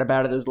transparent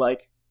about it as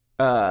like,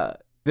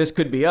 this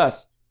could be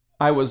us.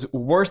 I was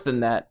worse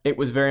than that. It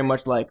was very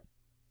much like,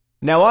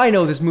 now I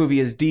know this movie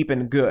is deep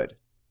and good.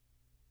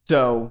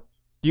 So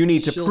you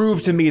need to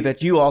prove to me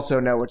that you also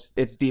know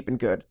it's deep and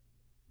good.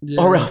 Yeah.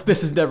 Or else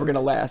this is never going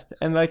to last.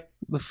 And like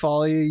the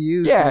folly of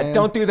youth. Yeah, man.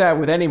 Don't do that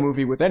with any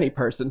movie with any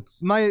person.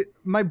 My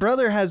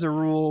brother has a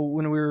rule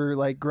when we were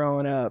like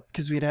growing up,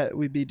 because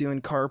we'd be doing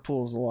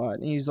carpools a lot,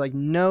 and he's like,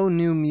 no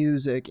new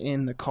music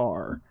in the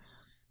car,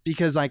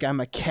 because like I'm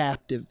a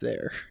captive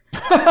there.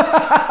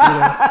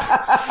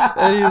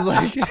 And he's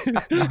like,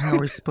 how are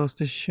we supposed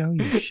to show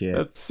you shit?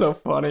 That's so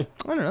funny.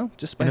 I don't know,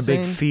 just by in a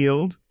big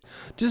field.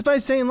 Just by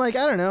saying, like,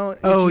 I don't know.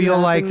 Oh, you'll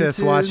like this.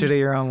 Watch it at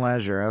your own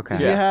leisure. Okay.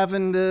 If you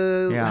happen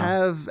to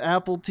have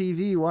Apple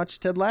TV,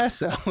 watch Ted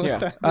Lasso.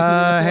 Yeah.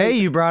 Hey,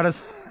 you brought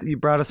us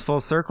full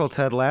circle.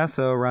 Ted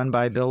Lasso, run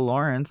by Bill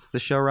Lawrence, the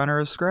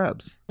showrunner of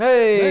Scrubs.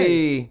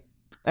 Hey.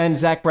 And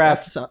Zach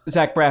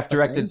Braff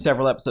directed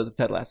several episodes of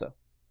Ted Lasso.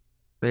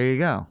 There you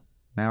go.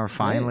 Now we're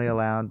finally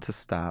allowed to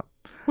stop.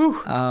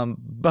 Whew.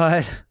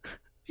 But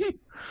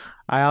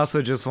I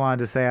also just wanted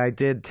to say I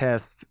did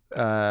test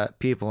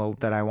people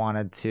that I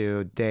wanted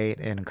to date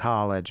in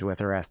college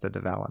with Arrested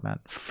Development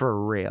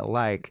for real.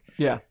 Like,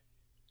 yeah,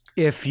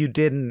 if you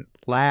didn't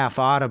laugh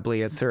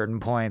audibly at certain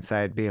points,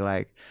 I'd be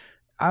like,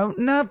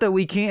 Not that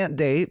we can't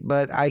date,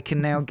 but I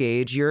can now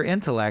gauge your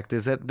intellect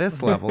is at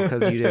this level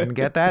because you didn't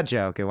get that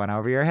joke. It went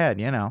over your head,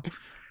 you know.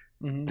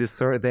 This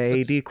sort of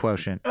the AD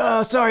quotient.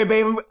 Sorry,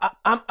 babe.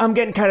 I'm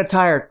getting kind of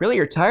tired. Really,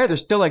 you're tired?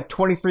 There's still like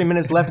 23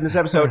 minutes left in this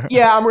episode.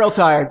 Yeah, I'm real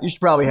tired. You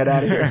should probably head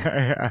out of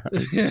here.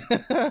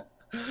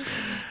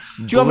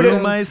 Do you want me to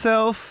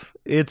myself?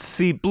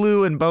 It's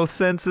blue in both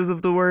senses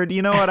of the word.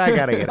 You know what? I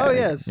gotta get. Oh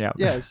yes, yep.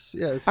 yes.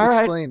 All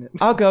Explain right,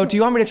 it. I'll go. Do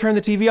you want me to turn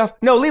the TV off?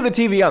 No, leave the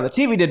TV on. The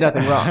TV did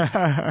nothing wrong.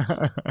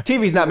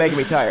 TV's not making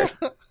me tired.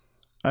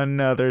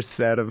 Another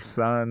set of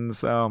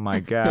sons. Oh my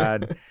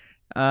god.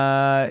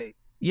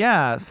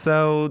 Yeah,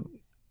 so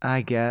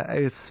I guess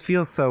it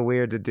feels so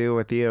weird to do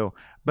with you.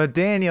 But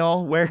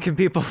Daniel, where can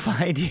people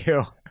find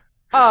you?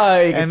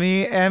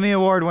 Emmy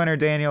Award winner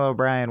Daniel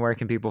O'Brien, where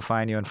can people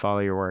find you and follow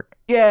your work?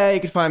 Yeah,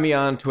 you can find me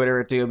on Twitter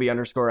at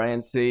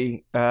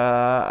DOB_INC.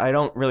 I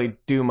don't really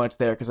do much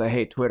there because I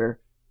hate Twitter.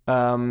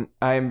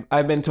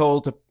 I've been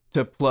told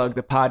to plug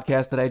the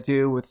podcast that I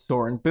do with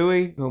Soren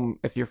Bowie, whom,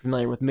 if you're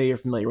familiar with me, you're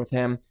familiar with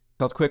him. It's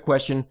called Quick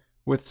Question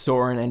with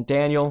Soren and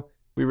Daniel.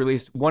 We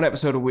release one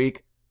episode a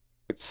week,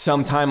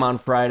 sometime on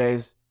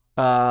Fridays.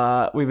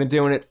 We've been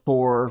doing it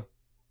for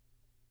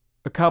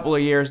a couple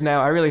of years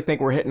now. I really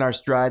think we're hitting our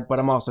stride, but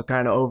I'm also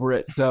kind of over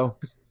it. So,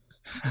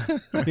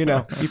 you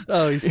know.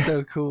 He's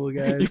so cool,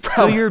 guys.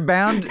 So you're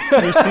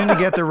soon to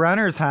get the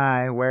runner's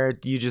high where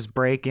you just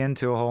break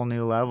into a whole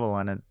new level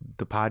and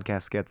the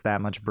podcast gets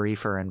that much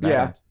briefer and better.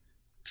 Yeah.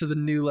 To the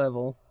new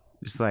level.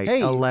 Just like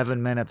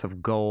 11 minutes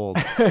of gold.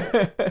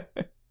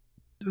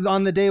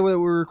 On the day that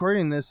we're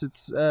recording this,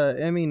 it's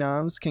Emmy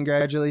noms.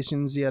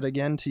 Congratulations yet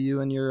again to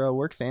you and your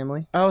work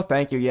family. Oh,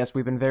 thank you. Yes,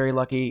 we've been very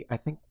lucky. I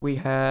think we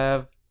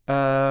have,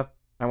 I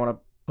want to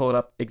pull it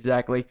up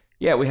exactly.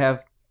 Yeah, we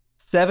have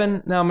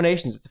 7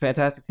 nominations. It's a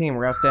fantastic team.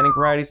 We're Outstanding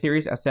Variety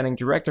Series, Outstanding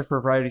Director for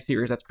a Variety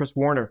Series. That's Chris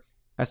Warner.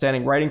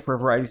 Outstanding Writing for a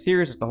Variety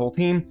Series. That's the whole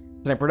team.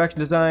 Outstanding Production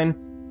Design,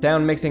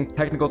 Sound Mixing,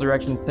 Technical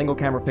Direction, Single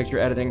Camera Picture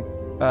Editing.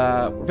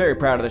 We're very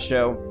proud of the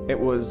show. It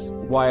was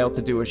wild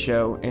to do a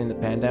show in the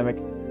pandemic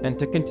and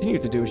to continue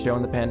to do a show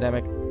in the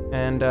pandemic.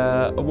 And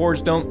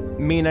awards don't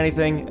mean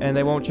anything, and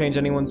they won't change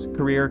anyone's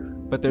career.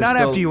 But they're not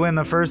still... after you win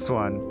the first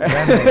one.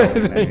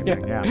 Then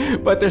yeah.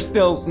 But they're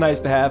still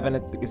nice to have, and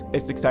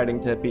it's exciting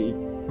to be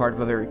part of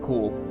a very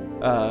cool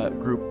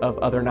group of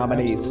other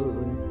nominees.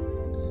 Absolutely.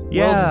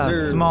 Yeah,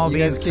 well Small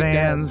Beans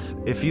fans,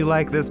 if you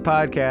like this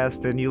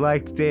podcast and you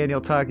liked Daniel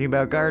talking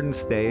about Garden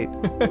State,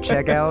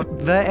 check out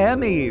the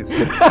Emmys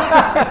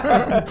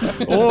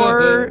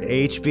or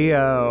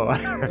HBO.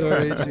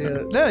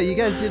 No, you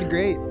guys did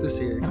great this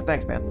year. Oh,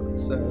 thanks, man.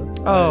 So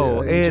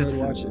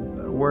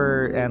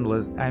we're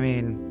endless. I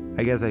mean,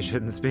 I guess I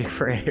shouldn't speak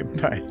for Abe,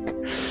 but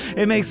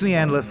it makes me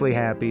endlessly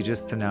happy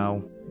just to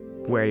know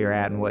where you're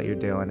at and what you're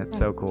doing. It's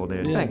so cool,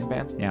 dude. Yeah. Thanks,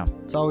 man. Yeah.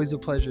 It's always a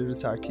pleasure to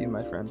talk to you,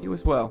 my friend. You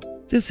as well.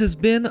 This has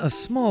been a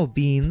Small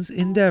Beans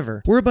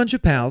endeavor. We're a bunch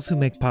of pals who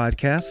make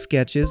podcasts,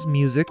 sketches,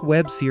 music,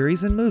 web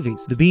series, and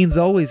movies. The Beans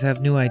always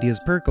have new ideas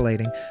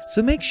percolating,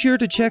 so make sure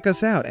to check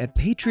us out at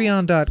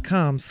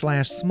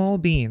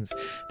patreon.com/smallbeans.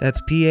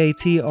 That's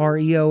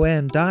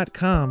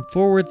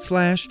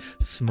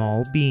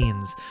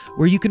patreon.com/smallbeans,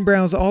 where you can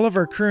browse all of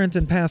our current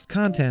and past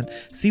content,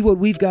 see what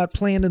we've got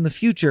planned in the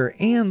future,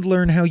 and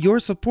learn how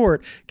your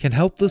support can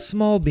help the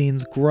small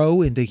beans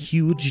grow into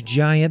huge,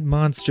 giant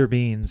monster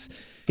beans.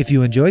 If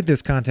you enjoyed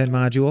this content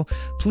module,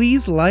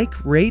 please like,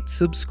 rate,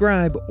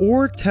 subscribe,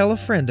 or tell a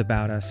friend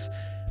about us.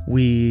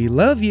 We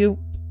love you!